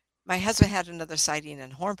 My husband had another sighting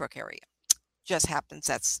in Hornbrook area. Just happens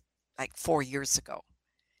that's like 4 years ago.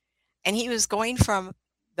 And he was going from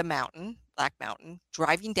the mountain, Black Mountain,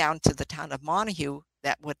 driving down to the town of Montague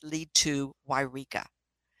that would lead to Wairika.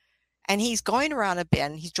 And he's going around a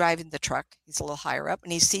bend. He's driving the truck. He's a little higher up,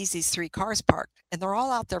 and he sees these 3 cars parked, and they're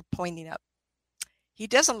all out there pointing up. He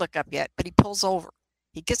doesn't look up yet, but he pulls over.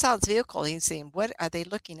 He gets out of his vehicle. He's saying, what are they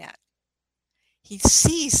looking at? He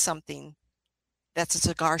sees something that's a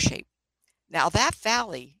cigar shape. Now, that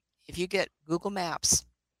valley, if you get Google Maps,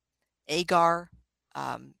 Agar,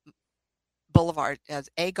 Boulevard as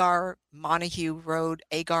Agar Montague Road,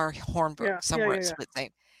 Agar Hornbrook, Yeah, yeah, somewhere yeah, at yeah. Split Lane.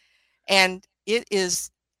 And it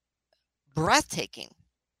is breathtaking,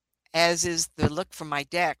 as is the look from my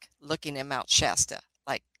deck looking at Mount Shasta.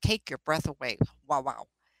 Like, take your breath away. Wow, wow.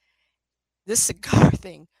 This cigar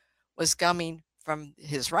thing was coming from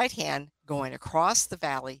his right hand, going across the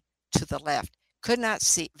valley to the left. Could not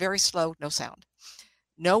see, very slow, no sound,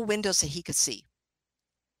 no windows that he could see.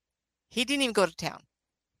 He didn't even go to town.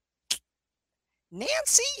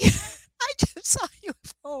 Nancy, I just saw a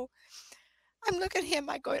UFO. I'm looking at him.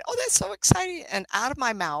 I'm going, oh, that's so exciting. And out of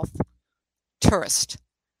my mouth, tourist.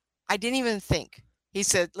 I didn't even think. He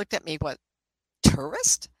said, looked at me, what,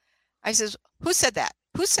 tourist? I says, who said that?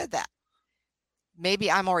 Who said that?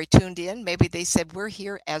 Maybe I'm already tuned in. Maybe they said we're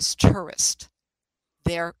here as tourists.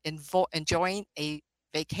 They're enjoying a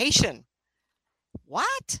vacation.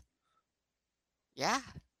 What? Yeah.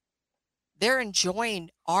 They're enjoying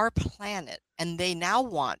our planet, and they now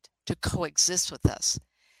want to coexist with us.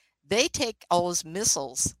 They take all those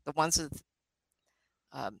missiles, the ones with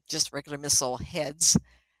just regular missile heads,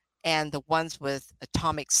 and the ones with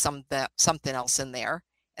atomic something else in there,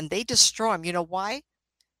 and they destroy them. You know why?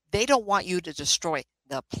 They don't want you to destroy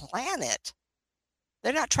the planet.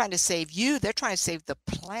 They're not trying to save you. They're trying to save the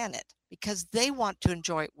planet because they want to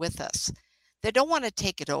enjoy it with us. They don't want to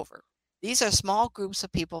take it over. These are small groups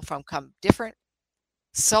of people from different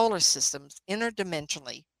solar systems,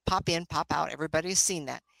 interdimensionally, pop in, pop out. Everybody's seen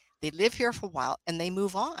that. They live here for a while and they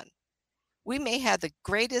move on. We may have the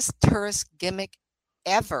greatest tourist gimmick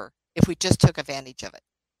ever if we just took advantage of it.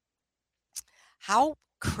 How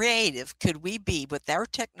creative could we be with our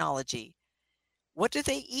technology? What do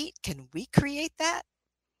they eat? Can we create that?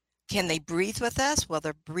 Can they breathe with us? Well,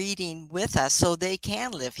 they're breeding with us so they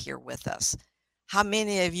can live here with us. How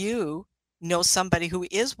many of you know somebody who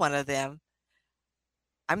is one of them?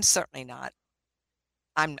 I'm certainly not.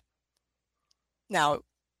 I'm now,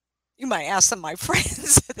 you might ask some of my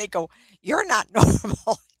friends, they go, you're not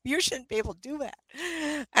normal. You shouldn't be able to do that.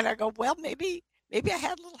 And I go, well, maybe I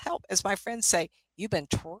had a little help. As my friends say, you've been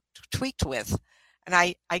tweaked with. And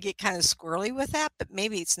I get kind of squirrely with that, but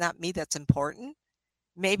maybe it's not me that's important.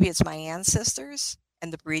 Maybe it's my ancestors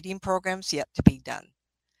and the breeding programs yet to be done.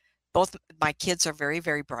 Both my kids are very,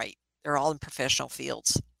 very bright. They're all in professional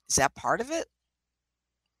fields. Is that part of it?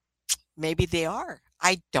 Maybe they are.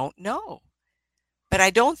 I don't know. But I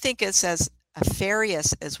don't think it's as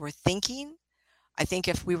nefarious as we're thinking. I think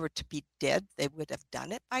if we were to be dead, they would have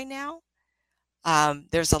done it by now.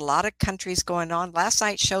 There's a lot of countries going on. Last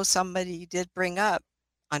night's show, somebody did bring up,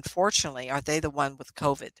 unfortunately, are they the one with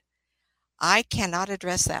COVID? I cannot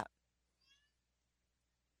address that.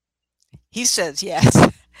 He says yes.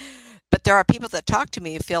 But there are people that talk to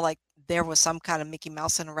me who feel like there was some kind of Mickey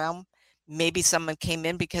Mouse in around. Maybe someone came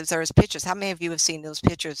in because there was pictures. How many of you have seen those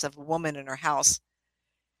pictures of a woman in her house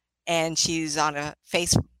and she's on a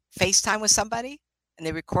FaceTime with somebody and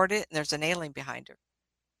they record it and there's an alien behind her?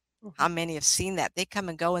 How many have seen that? They come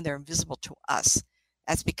and go and they're invisible to us.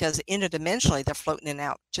 That's because interdimensionally they're floating in and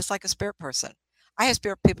out, just like a spirit person. I have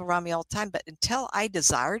spirit people around me all the time, but until I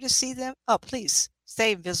desire to see them, oh, please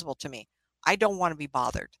stay invisible to me. I don't want to be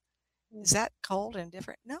bothered. Is that cold and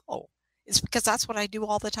different? No. It's because that's what I do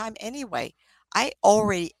all the time anyway. I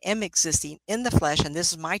already am existing in the flesh, and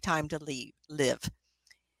this is my time to live.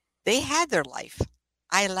 They had their life.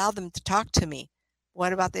 I allowed them to talk to me.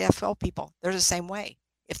 What about the FL people? They're the same way.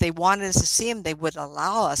 If they wanted us to see them, they would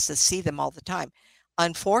allow us to see them all the time.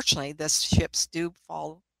 Unfortunately, the ships do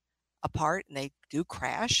fall apart and they do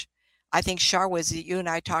crash. I think, Shar, was it you and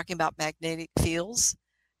I talking about magnetic fields,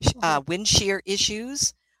 wind shear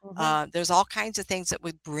issues? There's all kinds of things that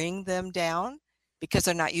would bring them down because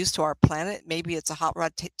they're not used to our planet. Maybe it's a hot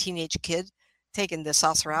rod teenage kid taking the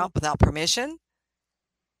saucer out without permission.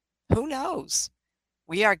 Who knows?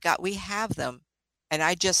 We have them. And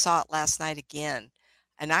I just saw it last night again.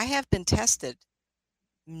 And I have been tested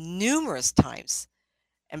numerous times.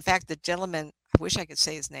 In fact, the gentleman, I wish I could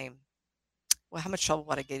say his name. Well, how much trouble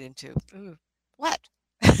would I get into? Ooh, what?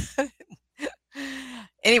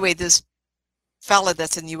 Anyway, this fella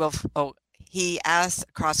that's in UFO, he asked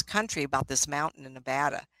across country about this mountain in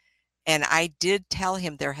Nevada. And I did tell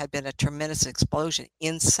him there had been a tremendous explosion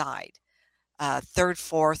inside, third,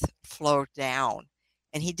 fourth floor down.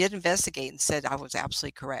 And he did investigate and said I was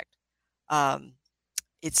absolutely correct.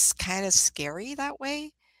 It's kind of scary that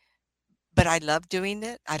way, but I love doing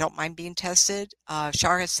it. I don't mind being tested.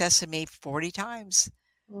 Shar has tested me 40 times.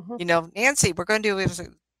 You know, Nancy, we're going to do it.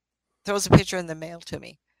 Throws a picture in the mail to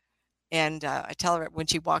me. And I tell her when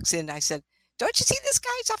she walks in, I said, don't you see this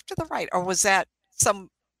guy's off to the right? Or was that some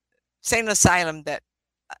sane asylum that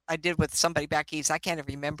I did with somebody back east. I can't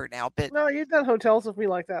even remember now, but No, you've done hotels with me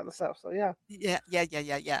like that and stuff. So yeah.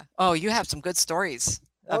 yeah. Oh, you have some good stories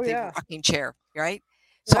Oh of the yeah. rocking chair, right?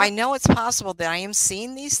 So Yeah. I know it's possible that I am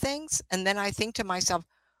seeing these things, and then I think to myself,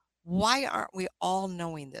 why aren't we all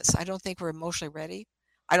knowing this? I don't think we're emotionally ready.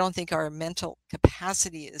 I don't think our mental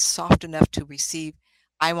capacity is soft enough to receive,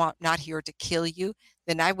 I want not here to kill you.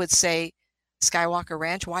 Then I would say, Skywalker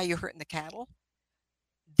Ranch, why are you hurting the cattle?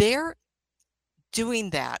 They're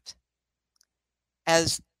doing that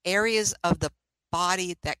as areas of the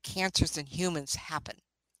body that cancers in humans happen.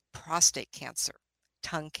 Prostate cancer,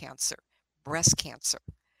 tongue cancer, breast cancer.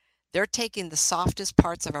 They're taking the softest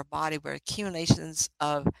parts of our body where accumulations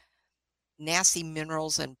of nasty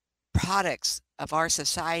minerals and products of our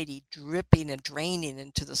society dripping and draining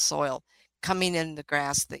into the soil, coming in the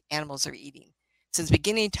grass the animals are eating. Since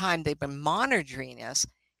beginning of time, they've been monitoring us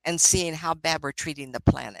and seeing how bad we're treating the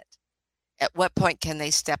planet. At what point can they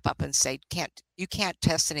step up and say, you can't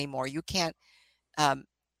test anymore. You can't um,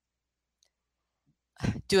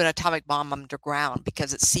 do an atomic bomb underground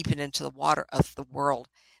because it's seeping into the water of the world.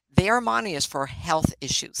 They are monitoring us for health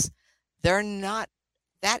issues. They're not,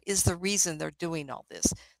 that is the reason they're doing all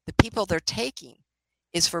this. The people they're taking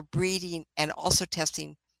is for breeding and also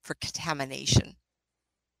testing for contamination.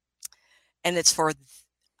 And it's for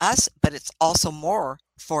us, but it's also more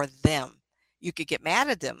for them. You could get mad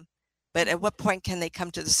at them, but at what point can they come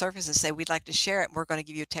to the surface and say, we'd like to share it, and we're going to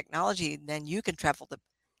give you technology, and then you can travel the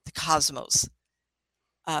cosmos?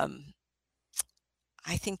 I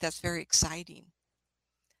think that's very exciting.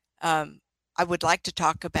 I would like to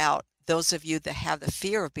talk about those of you that have the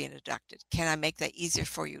fear of being abducted. Can I make that easier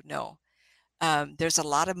for you? No. There's a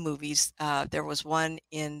lot of movies. There was one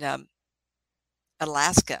in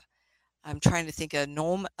Alaska. I'm trying to think of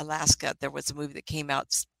Nome, Alaska. There was a movie that came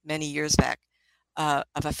out many years back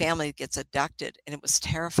of a family that gets abducted, and it was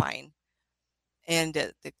terrifying. And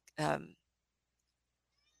the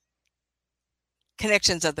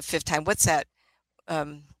connections of the fifth time. What's that?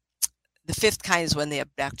 The fifth kind is when they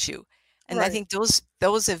abduct you. And I Right. think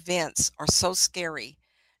those events are so scary.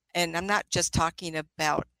 And I'm not just talking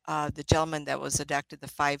about the gentleman that was abducted, the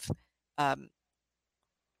five, um,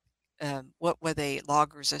 what were they,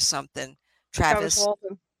 loggers or something, Travis Travis.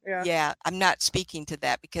 Walton. Yeah. Yeah, I'm not speaking to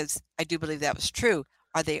that because I do believe that was true.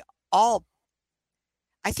 Are they all?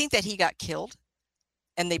 I think that he got killed,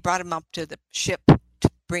 and they brought him up to the ship to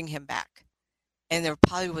bring him back. And there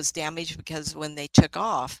probably was damage because when they took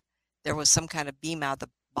off, there was some kind of beam out of the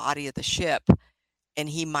body of the ship, and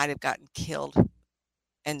he might have gotten killed,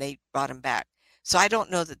 and they brought him back. So I don't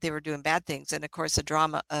know that they were doing bad things. And of course, the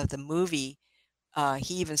drama of the movie,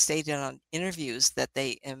 he even stated on interviews that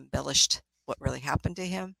they embellished what really happened to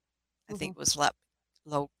him. I think it was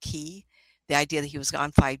low key. The idea that he was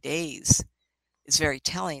gone 5 days is very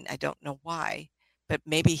telling. I don't know why, but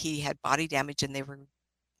maybe he had body damage and they were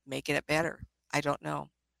making it better. I don't know.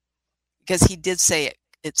 Because he did say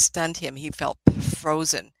it stunned him. He felt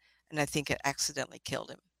frozen, and I think it accidentally killed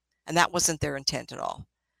him. And that wasn't their intent at all.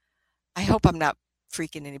 I hope I'm not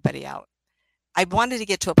freaking anybody out. I wanted to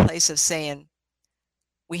get to a place of saying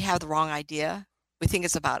we have the wrong idea. We think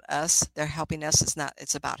it's about us. They're helping us. It's not,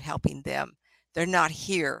 it's about helping them. They're not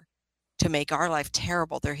here to make our life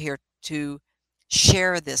terrible. They're here to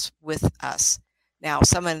share this with us. Now,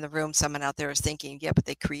 someone in the room, someone out there is thinking, yeah, but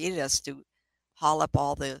they created us to haul up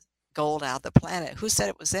all the gold out of the planet. Who said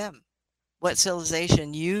it was them? What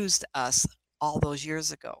civilization used us all those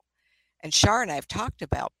years ago? And Shar and I have talked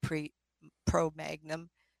about Pro Magnum,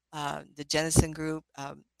 the Jennison Group,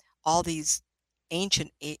 all these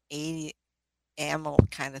ancient animal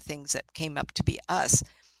kind of things that came up to be us.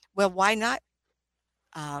 Well, why not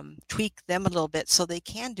tweak them a little bit so they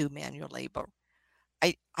can do manual labor?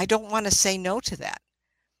 I don't want to say no to that.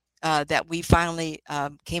 That we finally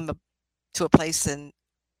came to a place in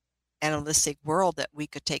animalistic world that we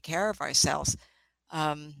could take care of ourselves.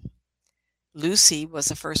 Lucy was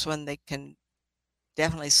the first one that can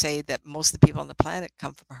definitely say that most of the people on the planet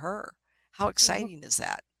come from her. How exciting is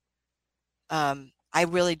that? I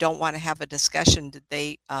really don't want to have a discussion. Did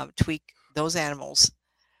they tweak those animals?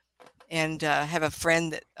 And have a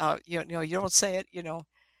friend that you know you don't say it. You know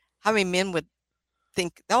how many men would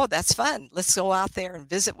think, oh, that's fun. Let's go out there and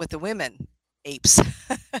visit with the women apes.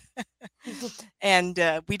 And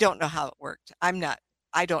we don't know how it worked.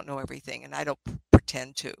 I don't know everything, and I don't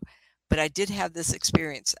pretend to. But I did have this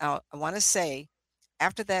experience. I want to say,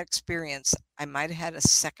 after that experience, I might have had a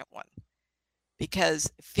second one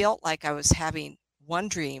because it felt like I was having one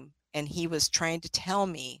dream, and he was trying to tell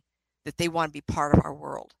me that they want to be part of our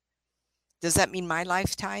world. Does that mean my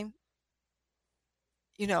lifetime?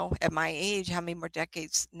 you know, at my age, how many more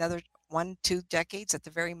decades? Another 1, 2 decades at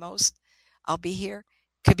the very most, I'll be here.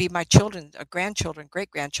 Could be my children, or grandchildren,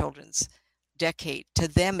 great grandchildren's decade. To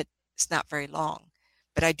them, it's not very long,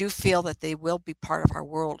 but I do feel that they will be part of our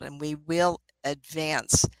world, and we will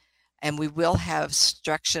advance, and we will have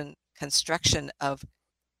construction of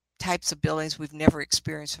types of buildings we've never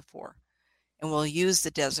experienced before. And we'll use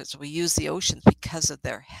the deserts, we'll use the oceans because of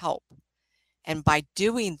their help. And by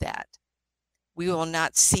doing that, we will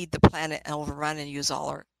not seed the planet and overrun and use all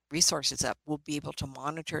our resources up. We'll be able to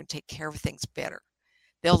monitor and take care of things better.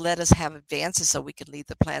 They'll let us have advances so we can leave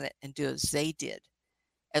the planet and do as they did,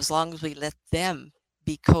 as long as we let them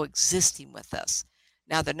be coexisting with us.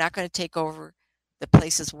 Now, they're not going to take over the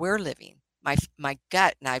places we're living. My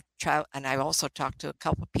gut, and I've also talked to a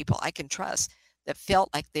couple of people I can trust that felt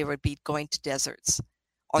like they would be going to deserts,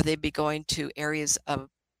 or they'd be going to areas of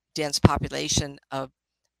dense population of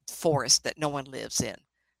forest that no one lives in.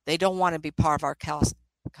 They don't want to be part of our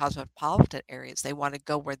cosmopolitan areas. They want to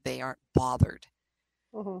go where they aren't bothered.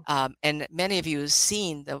 And many of you have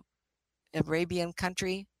seen the Arabian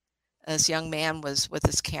country. This young man was with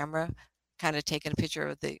his camera, kind of taking a picture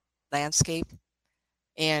of the landscape,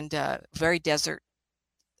 and very desert,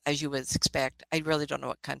 as you would expect. I really don't know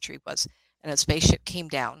what country it was. And a spaceship came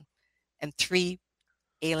down, and 3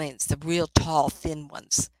 aliens, the real tall, thin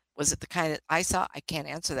ones. Was it the kind that I saw? I can't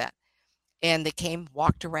answer that. And they came,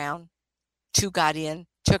 walked around, 2 got in,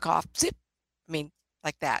 took off, zip. I mean,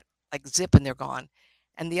 like that, like zip, and they're gone.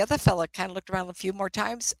 And the other fella kind of looked around a few more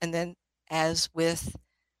times, and then, as with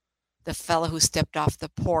the fella who stepped off the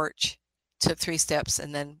porch, took 3 steps,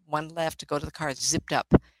 and then 1 left to go to the car, zipped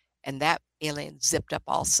up, and that alien zipped up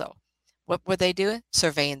also. What were they doing?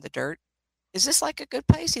 Surveying the dirt. Is this like a good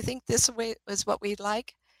place? You think this is what we'd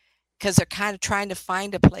like? Because they're kind of trying to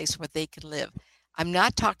find a place where they can live. I'm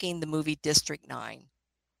not talking the movie District 9.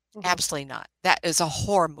 Absolutely not. That is a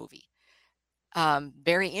horror movie.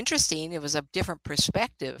 Very interesting. It was a different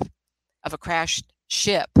perspective of a crashed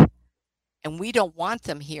ship, and we don't want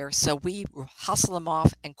them here, so we hustle them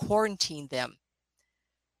off and quarantine them.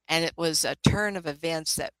 And it was a turn of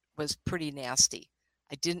events that was pretty nasty.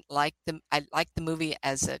 I didn't like them. I liked the movie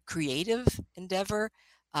as a creative endeavor,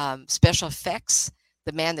 special effects.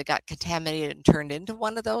 The man that got contaminated and turned into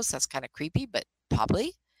one of those, that's kind of creepy, but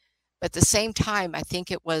probably. But at the same time, I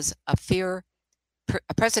think it was a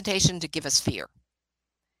presentation to give us fear.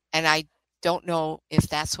 And I don't know if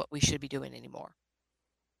that's what we should be doing anymore.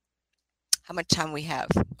 How much time we have?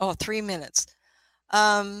 Oh, 3 minutes.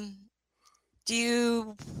 What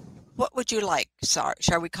would you like? Sorry,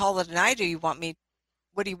 shall we call it a night, or you want me?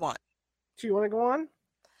 What do you want? Do you want to go on?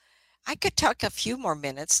 I could talk a few more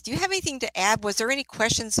minutes. Do you have anything to add? Was there any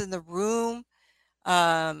questions in the room?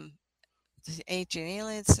 Ancient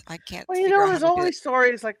aliens? I can't. Well, you know, there's always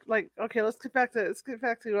stories like okay, let's get back to the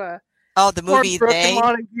movie Hornbrook and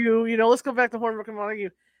Montague. You know, let's go back to Hornbrook and Montague.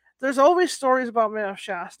 There's always stories about Mount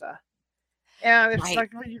Shasta, and it's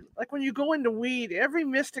right. like when you go into Weed, every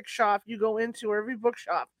mystic shop you go into, or every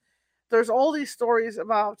bookshop, there's all these stories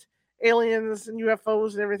about aliens and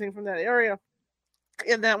UFOs and everything from that area.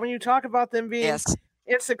 And that when you talk about them being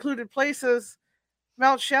in secluded places,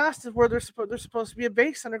 Mount Shasta is where they're supposed to be a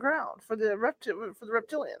base underground for the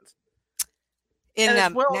reptilians. And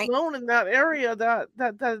it's well known in that area that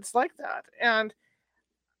it's like that. And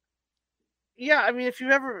yeah, I mean, if you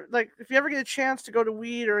ever get a chance to go to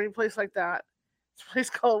Weed or any place like that, it's a place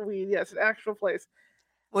called Weed. Yes, an actual place.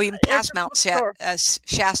 Well, you pass Mount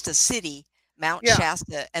Shasta City, Mount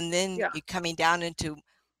Shasta, and then you're coming down into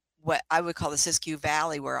what I would call the Siskiyou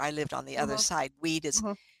Valley, where I lived on the other side. Weed is,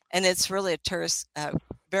 and it's really a tourist,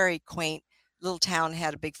 very quaint little town.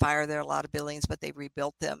 Had a big fire there, a lot of buildings, but they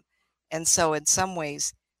rebuilt them. And so in some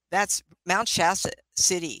ways, that's Mount Shasta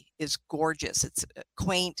City is gorgeous. It's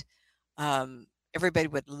quaint. Everybody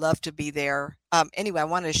would love to be there. Anyway, I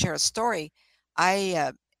wanted to share a story.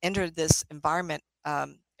 I entered this environment.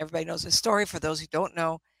 Everybody knows the story. For those who don't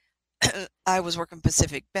know, I was working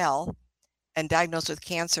Pacific Bell and diagnosed with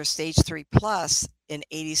cancer stage 3+ in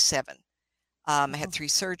 87. I had 3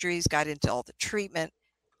 surgeries, got into all the treatment,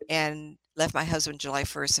 and left my husband July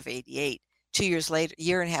 1st of 88. 2 years later,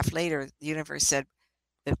 year and a half later, the universe said,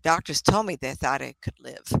 the doctors told me they thought I could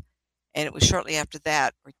live. And it was shortly after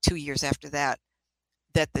that, or 2 years after that,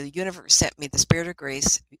 that the universe sent me the Spirit of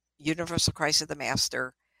Grace, Universal Christ of the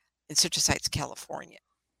Master, in Citrus Heights, California.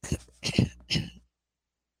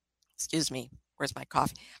 Excuse me. Where's my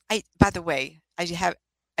coffee? By the way, I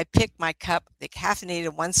picked my cup, the caffeinated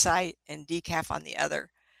on one side and decaf on the other.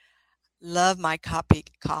 Love my coffee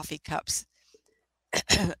cups.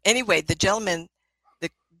 Anyway, the gentleman, the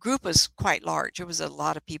group was quite large. There was a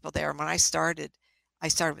lot of people there. And when I started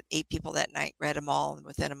with 8 people that night, read them all, and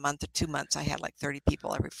within a month or 2 months, I had like 30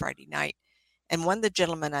 people every Friday night. And one of the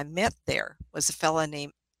gentlemen I met there was a fella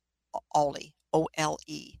named Ole,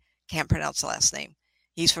 O-L-E. Can't pronounce the last name.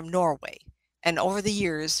 He's from Norway. And over the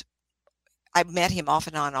years, I met him off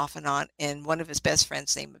and on, and one of his best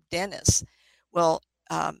friends named Dennis. Well,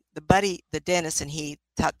 the Dennis and he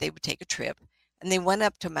thought they would take a trip, and they went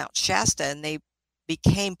up to Mount Shasta, and they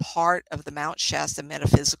became part of the Mount Shasta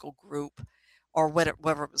Metaphysical Group, or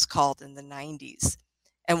whatever it was called in the 90s.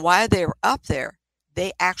 And while they were up there,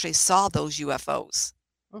 they actually saw those UFOs.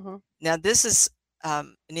 Mm-hmm. Now, this is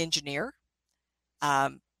an engineer,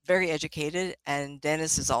 very educated, and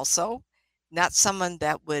Dennis is also not someone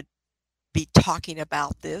that would be talking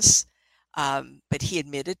about this, but he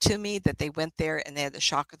admitted to me that they went there and they had the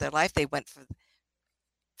shock of their life. They went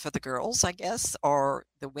for the girls, I guess, or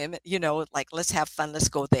the women, like, let's have fun, let's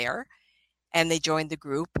go there. And they joined the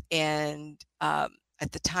group. And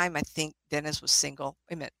at the time, I think Dennis was single.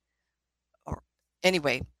 Wait a minute. Or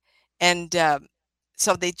anyway, and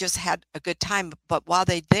so they just had a good time. But while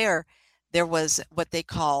there was what they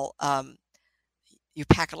call you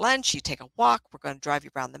pack a lunch, you take a walk, we're going to drive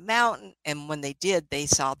you around the mountain. And when they did, they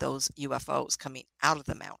saw those UFOs coming out of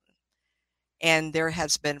the mountain. And there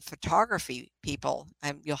has been photography people,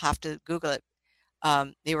 and you'll have to Google it.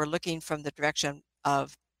 They were looking from the direction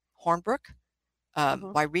of Hornbrook,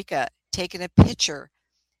 Wairika, taking a picture,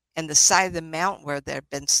 and the side of the mountain where there had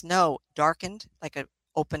been snow darkened, like it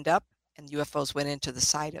opened up, and UFOs went into the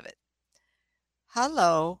side of it.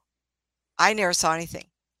 Hello. I never saw anything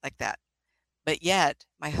like that. But yet,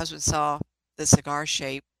 my husband saw the cigar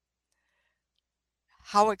shape.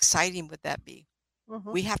 How exciting would that be?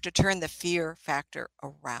 Mm-hmm. We have to turn the fear factor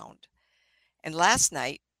around. And last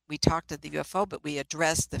night, we talked to the UFO, but we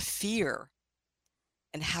addressed the fear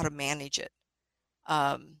and how to manage it.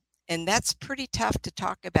 And that's pretty tough to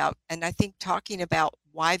talk about. And I think talking about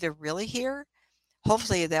why they're really here,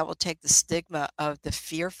 hopefully that will take the stigma of the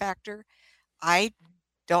fear factor. I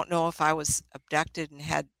don't know if I was abducted and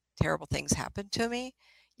had terrible things happen to me.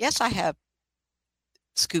 Yes, I have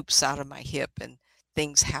scoops out of my hip and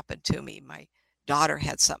things happen to me. My daughter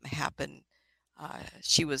had something happen.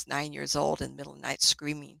 She was 9 years old in the middle of the night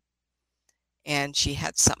screaming, and she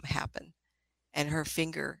had something happen. And her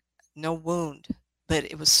finger, no wound, but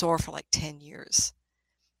it was sore for like 10 years.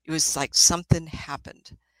 It was like something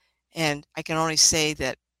happened. And I can only say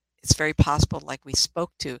that it's very possible, like we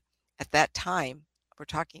spoke to at that time, we're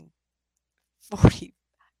talking 40,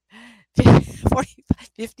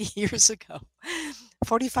 50 years ago,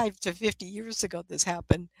 45 to 50 years ago, this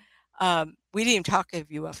happened. We didn't even talk of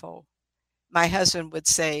UFO. My husband would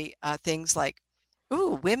say things like,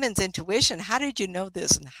 "Ooh, women's intuition. How did you know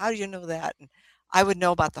this? And how do you know that?" And I would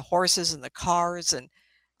know about the horses and the cars, and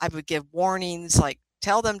I would give warnings like,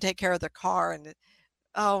 "Tell them take care of the car." And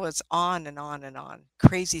it's on and on and on.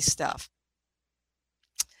 Crazy stuff.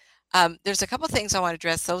 There's a couple things I want to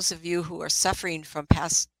address. Those of you who are suffering from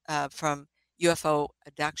from UFO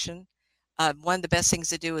abduction, one of the best things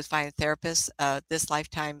to do is find a therapist, this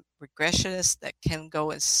lifetime regressionist that can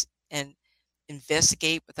go and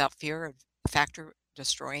investigate without fear of factor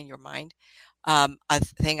destroying your mind. A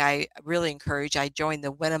thing I really encourage, I joined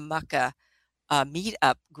the Winnemucca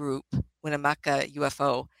meetup group, Winnemucca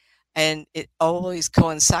UFO, and it always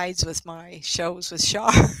coincides with my shows with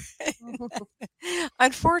Shar,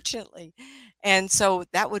 unfortunately. And so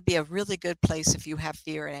that would be a really good place if you have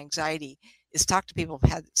fear and anxiety, is talk to people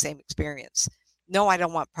who've had the same experience. No, I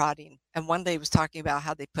don't want prodding. And one day was talking about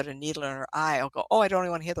how they put a needle in her eye. I'll go, oh, I don't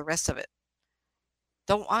even want to hear the rest of it.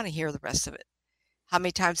 Don't want to hear the rest of it. How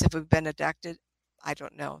many times have we been abducted? I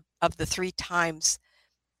don't know. Of the 2 times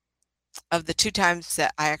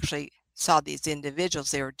that I actually saw these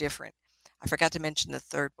individuals, they were different. I forgot to mention the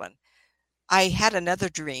third one. I had another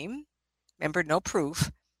dream, remember, no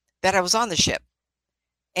proof, that I was on the ship.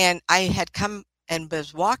 And I had come and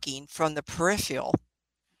was walking from the peripheral,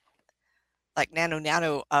 like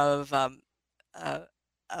nano of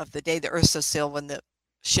the day the Earth stood still, when the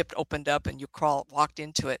ship opened up and you walked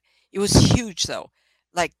into it. It was huge, though.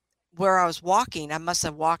 Like where I was walking, I must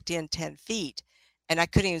have walked in 10 feet, and I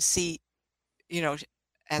couldn't even see,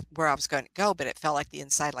 at where I was going to go, but it felt like the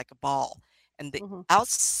inside, like a ball. And the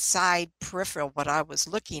outside peripheral, what I was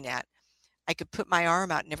looking at, I could put my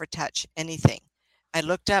arm out and never touch anything. I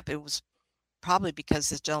looked up. It was probably because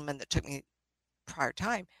this gentleman that took me prior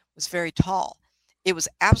time was very tall. It was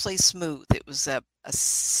absolutely smooth. It was a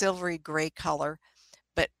silvery gray color,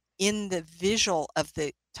 but in the visual of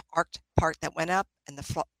the arced part that went up and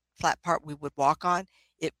the flat part we would walk on,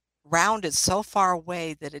 it rounded so far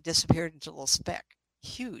away that it disappeared into a little speck.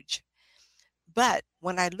 Huge. But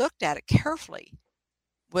when I looked at it carefully,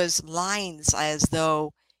 was lines as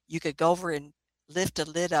though you could go over and lift a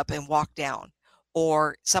lid up and walk down,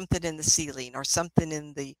 or something in the ceiling, or something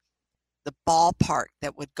in the ballpark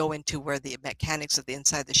that would go into where the mechanics of the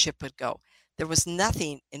inside of the ship would go. There was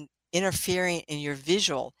nothing interfering in your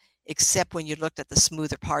visual, except when you looked at the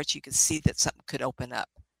smoother parts, you could see that something could open up.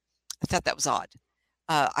 I thought that was odd.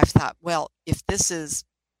 I thought, well, if this is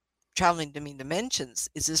traveling to mean dimensions,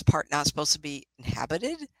 is this part not supposed to be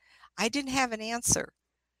inhabited? I didn't have an answer.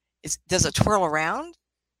 Does it twirl around?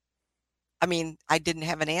 I mean, I didn't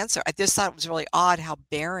have an answer. I just thought it was really odd how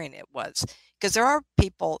barren it was. Because there are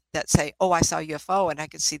people that say, oh, I saw a UFO and I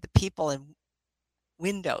could see the people in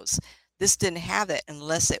windows. This didn't have it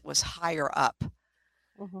unless it was higher up.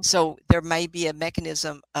 Mhm. So there may be a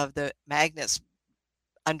mechanism of the magnets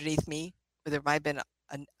underneath me, or there might have been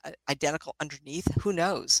an identical underneath. Who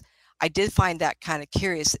knows? I did find that kind of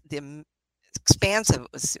curious. The expanse of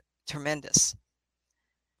it was tremendous.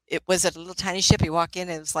 It was a little tiny ship. You walk in,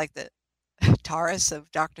 and it was like the TARDIS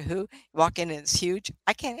of Doctor Who. You walk in, and it's huge.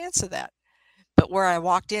 I can't answer that. But where I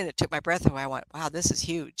walked in, it took my breath away. I went, wow, this is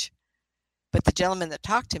huge. But the gentleman that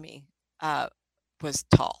talked to me was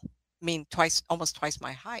tall. I mean, almost twice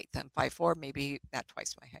my height. I'm 5'4", maybe not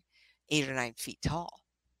twice my height, 8 or 9 feet tall.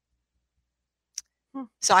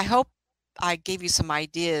 So I hope I gave you some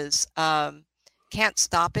ideas. Can't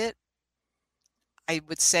stop it. I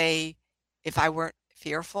would say if I weren't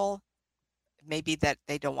fearful, maybe that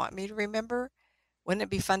they don't want me to remember. Wouldn't it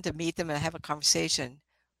be fun to meet them and have a conversation?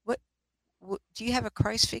 What do you have a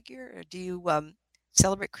Christ figure, or do you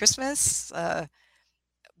celebrate Christmas?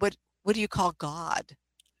 What do you call God?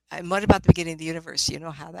 And what about the beginning of the universe? Do you know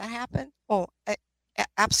how that happened? Oh,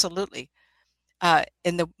 absolutely.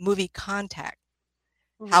 In the movie Contact,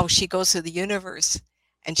 how she goes through the universe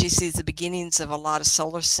and she sees the beginnings of a lot of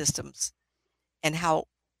solar systems, and how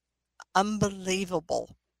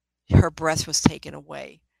unbelievable her breath was taken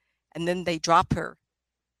away. And then they drop her,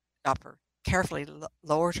 carefully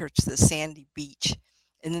lowered her to the sandy beach.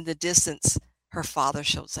 And in the distance, her father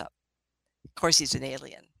shows up. Of course, he's an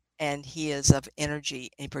alien, and he is of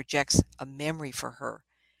energy, and he projects a memory for her.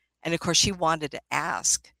 And of course, she wanted to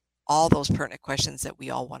ask all those pertinent questions that we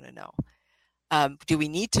all want to know. Do we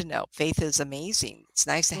need to know? Faith is amazing. It's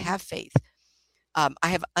nice to have faith. I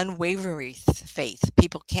have unwavering faith.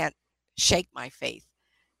 People can't shake my faith.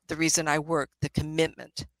 The reason I work, the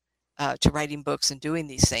commitment to writing books and doing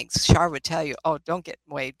these things. Char would tell you, oh, don't get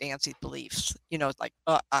away Nancy's beliefs. You know, like,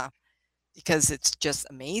 because it's just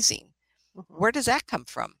amazing. Where does that come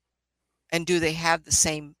from? And do they have the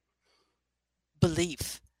same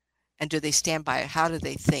belief? And do they stand by it? How do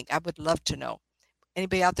they think? I would love to know.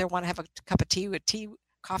 Anybody out there want to have a cup of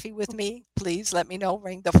coffee with me? Please let me know.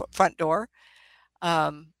 Ring the front door.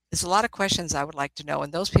 There's a lot of questions I would like to know.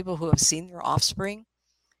 And those people who have seen their offspring,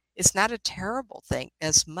 it's not a terrible thing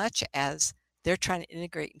as much as they're trying to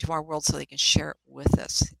integrate into our world so they can share it with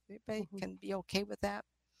us. Everybody can be okay with that.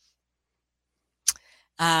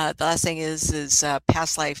 The last thing is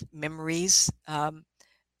past life memories.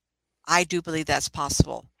 I do believe that's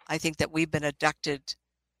possible. I think that we've been abducted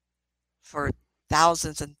for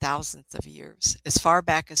thousands and thousands of years, as far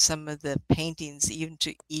back as some of the paintings, even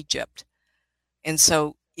to Egypt. And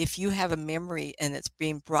so if you have a memory and it's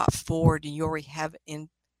being brought forward and you already have an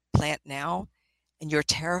implant now and you're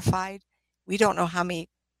terrified, we don't know how many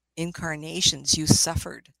incarnations you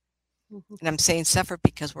suffered. And I'm saying suffered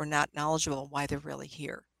because we're not knowledgeable why they're really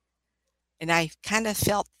here. And I kind of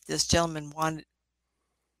felt this gentleman wanted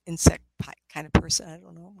insect kind of person. I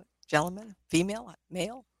don't know, gentleman, female,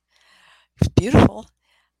 male. It's beautiful.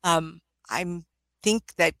 I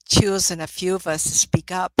think that choosing a few of us to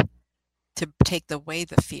speak up to take away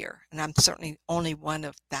the fear. And I'm certainly only one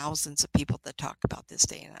of thousands of people that talk about this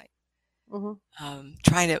day and night.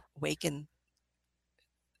 Trying to awaken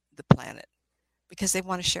the planet because they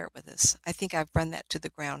want to share it with us. I think I've run that to the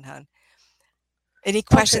ground, hon. Any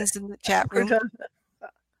questions in the chat room?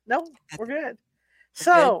 No, we're good.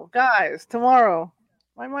 So, guys, tomorrow,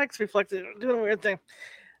 my mic's reflected, doing a weird thing.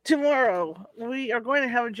 Tomorrow, we are going to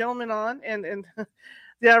have a gentleman on, and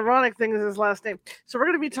the ironic thing is his last name. So we're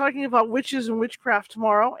going to be talking about witches and witchcraft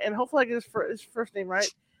tomorrow, and hopefully I get his first name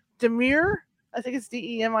right. Demir, I think it's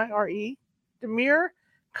Demire, Demir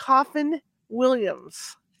Coffin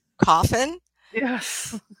Williams. Coffin?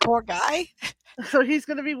 Yes. Poor guy. So he's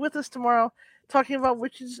going to be with us tomorrow talking about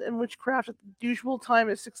witches and witchcraft at the usual time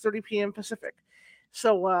at 6:30 p.m. Pacific.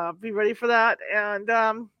 So be ready for that. And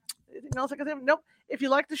anything else I can say? Nope. If you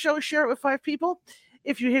like the show, share it with 5 people.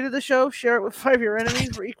 If you hated the show, share it with 5 of your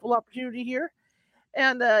enemies. We're equal opportunity here.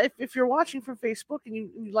 And if you're watching from Facebook and you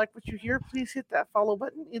like what you hear, please hit that follow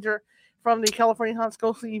button, either from the California Haunts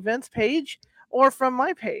Ghostly Events page or from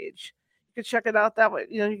my page. You can check it out that way.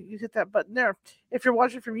 You hit that button there. If you're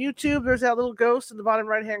watching from YouTube, there's that little ghost in the bottom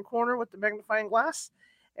right-hand corner with the magnifying glass,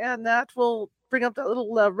 and that will bring up that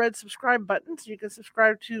little red subscribe button, so you can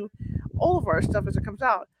subscribe to all of our stuff as it comes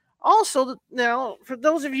out. Also, now, for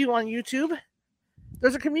those of you on YouTube,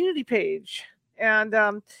 there's a community page,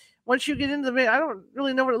 and once you get into the, I don't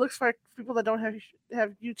really know what it looks like for people that don't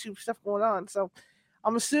have YouTube stuff going on, so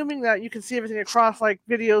I'm assuming that you can see everything across, like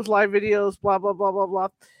videos, live videos, blah blah blah blah blah.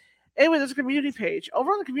 Anyway, there's a community page.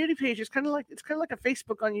 Over on the community page, it's kind of like a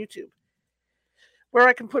Facebook on YouTube, where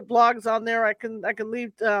I can put blogs on there. I can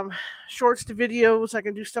leave shorts to videos. I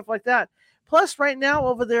can do stuff like that. Plus, right now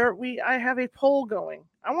over there, I have a poll going.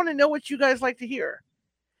 I want to know what you guys like to hear.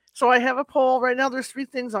 So I have a poll right now. There's 3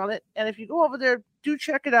 things on it, and if you go over there, do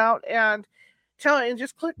check it out and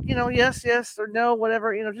just click, yes, yes, or no,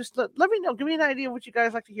 whatever. Just let me know. Give me an idea of what you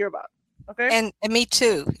guys like to hear about. Okay. And me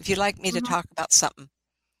too. If you'd like me to talk about something,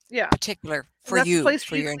 particular for you,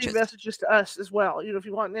 for your interest. Messages to us as well. If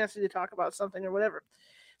you want Nancy to talk about something or whatever.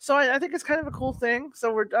 So I think it's kind of a cool thing.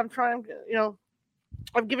 So I'm trying.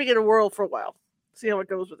 I'm giving it a whirl for a while. See how it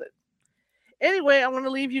goes with it. Anyway, I'm going to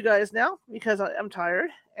leave you guys now because I'm tired,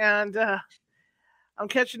 and I'm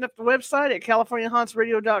catching up the website at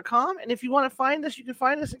CaliforniaHauntsRadio.com. And if you want to find us, you can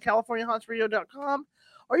find us at CaliforniaHauntsRadio.com,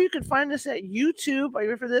 or you can find us at YouTube. Are you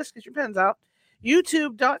ready for this? Get your pens out.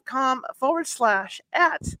 YouTube.com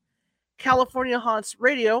 /@ California Haunts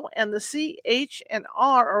Radio, and the C, H, and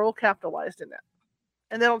R are all capitalized in that.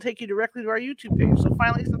 And that'll take you directly to our YouTube page. So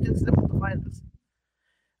finally, something simple to find us.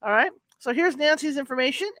 All right. So here's Nancy's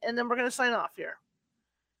information, and then we're going to sign off here.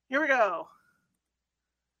 Here we go.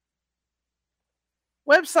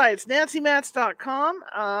 Websites, NancyMatz.com,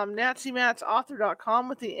 NancyMatzAuthor.com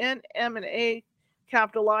with the N, M, and A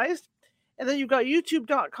capitalized. And then you've got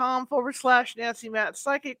YouTube.com / Nancy Matz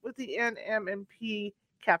Psychic with the N, M, and P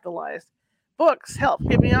capitalized. Books, help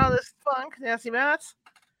get me out of this funk, Nancy Matz.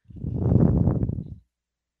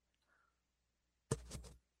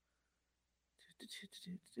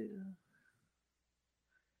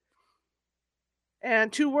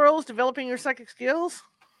 And 2 Worlds, Developing Your Psychic Skills.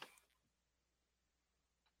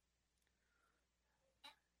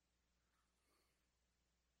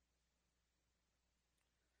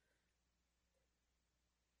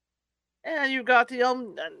 And you've got the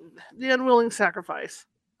Unwilling Sacrifice.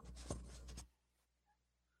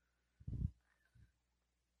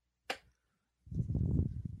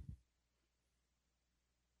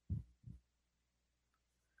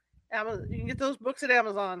 Amazon, you can get those books at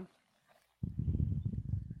Amazon.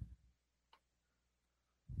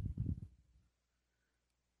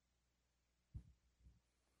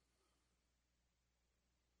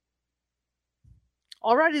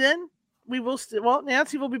 Alrighty then. We will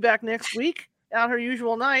Nancy will be back next week on her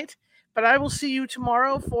usual night, but I will see you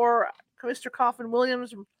tomorrow for Mr. Coffin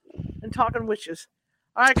Williams and Talking Witches.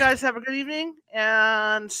 All right, guys, have a good evening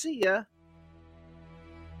and see ya.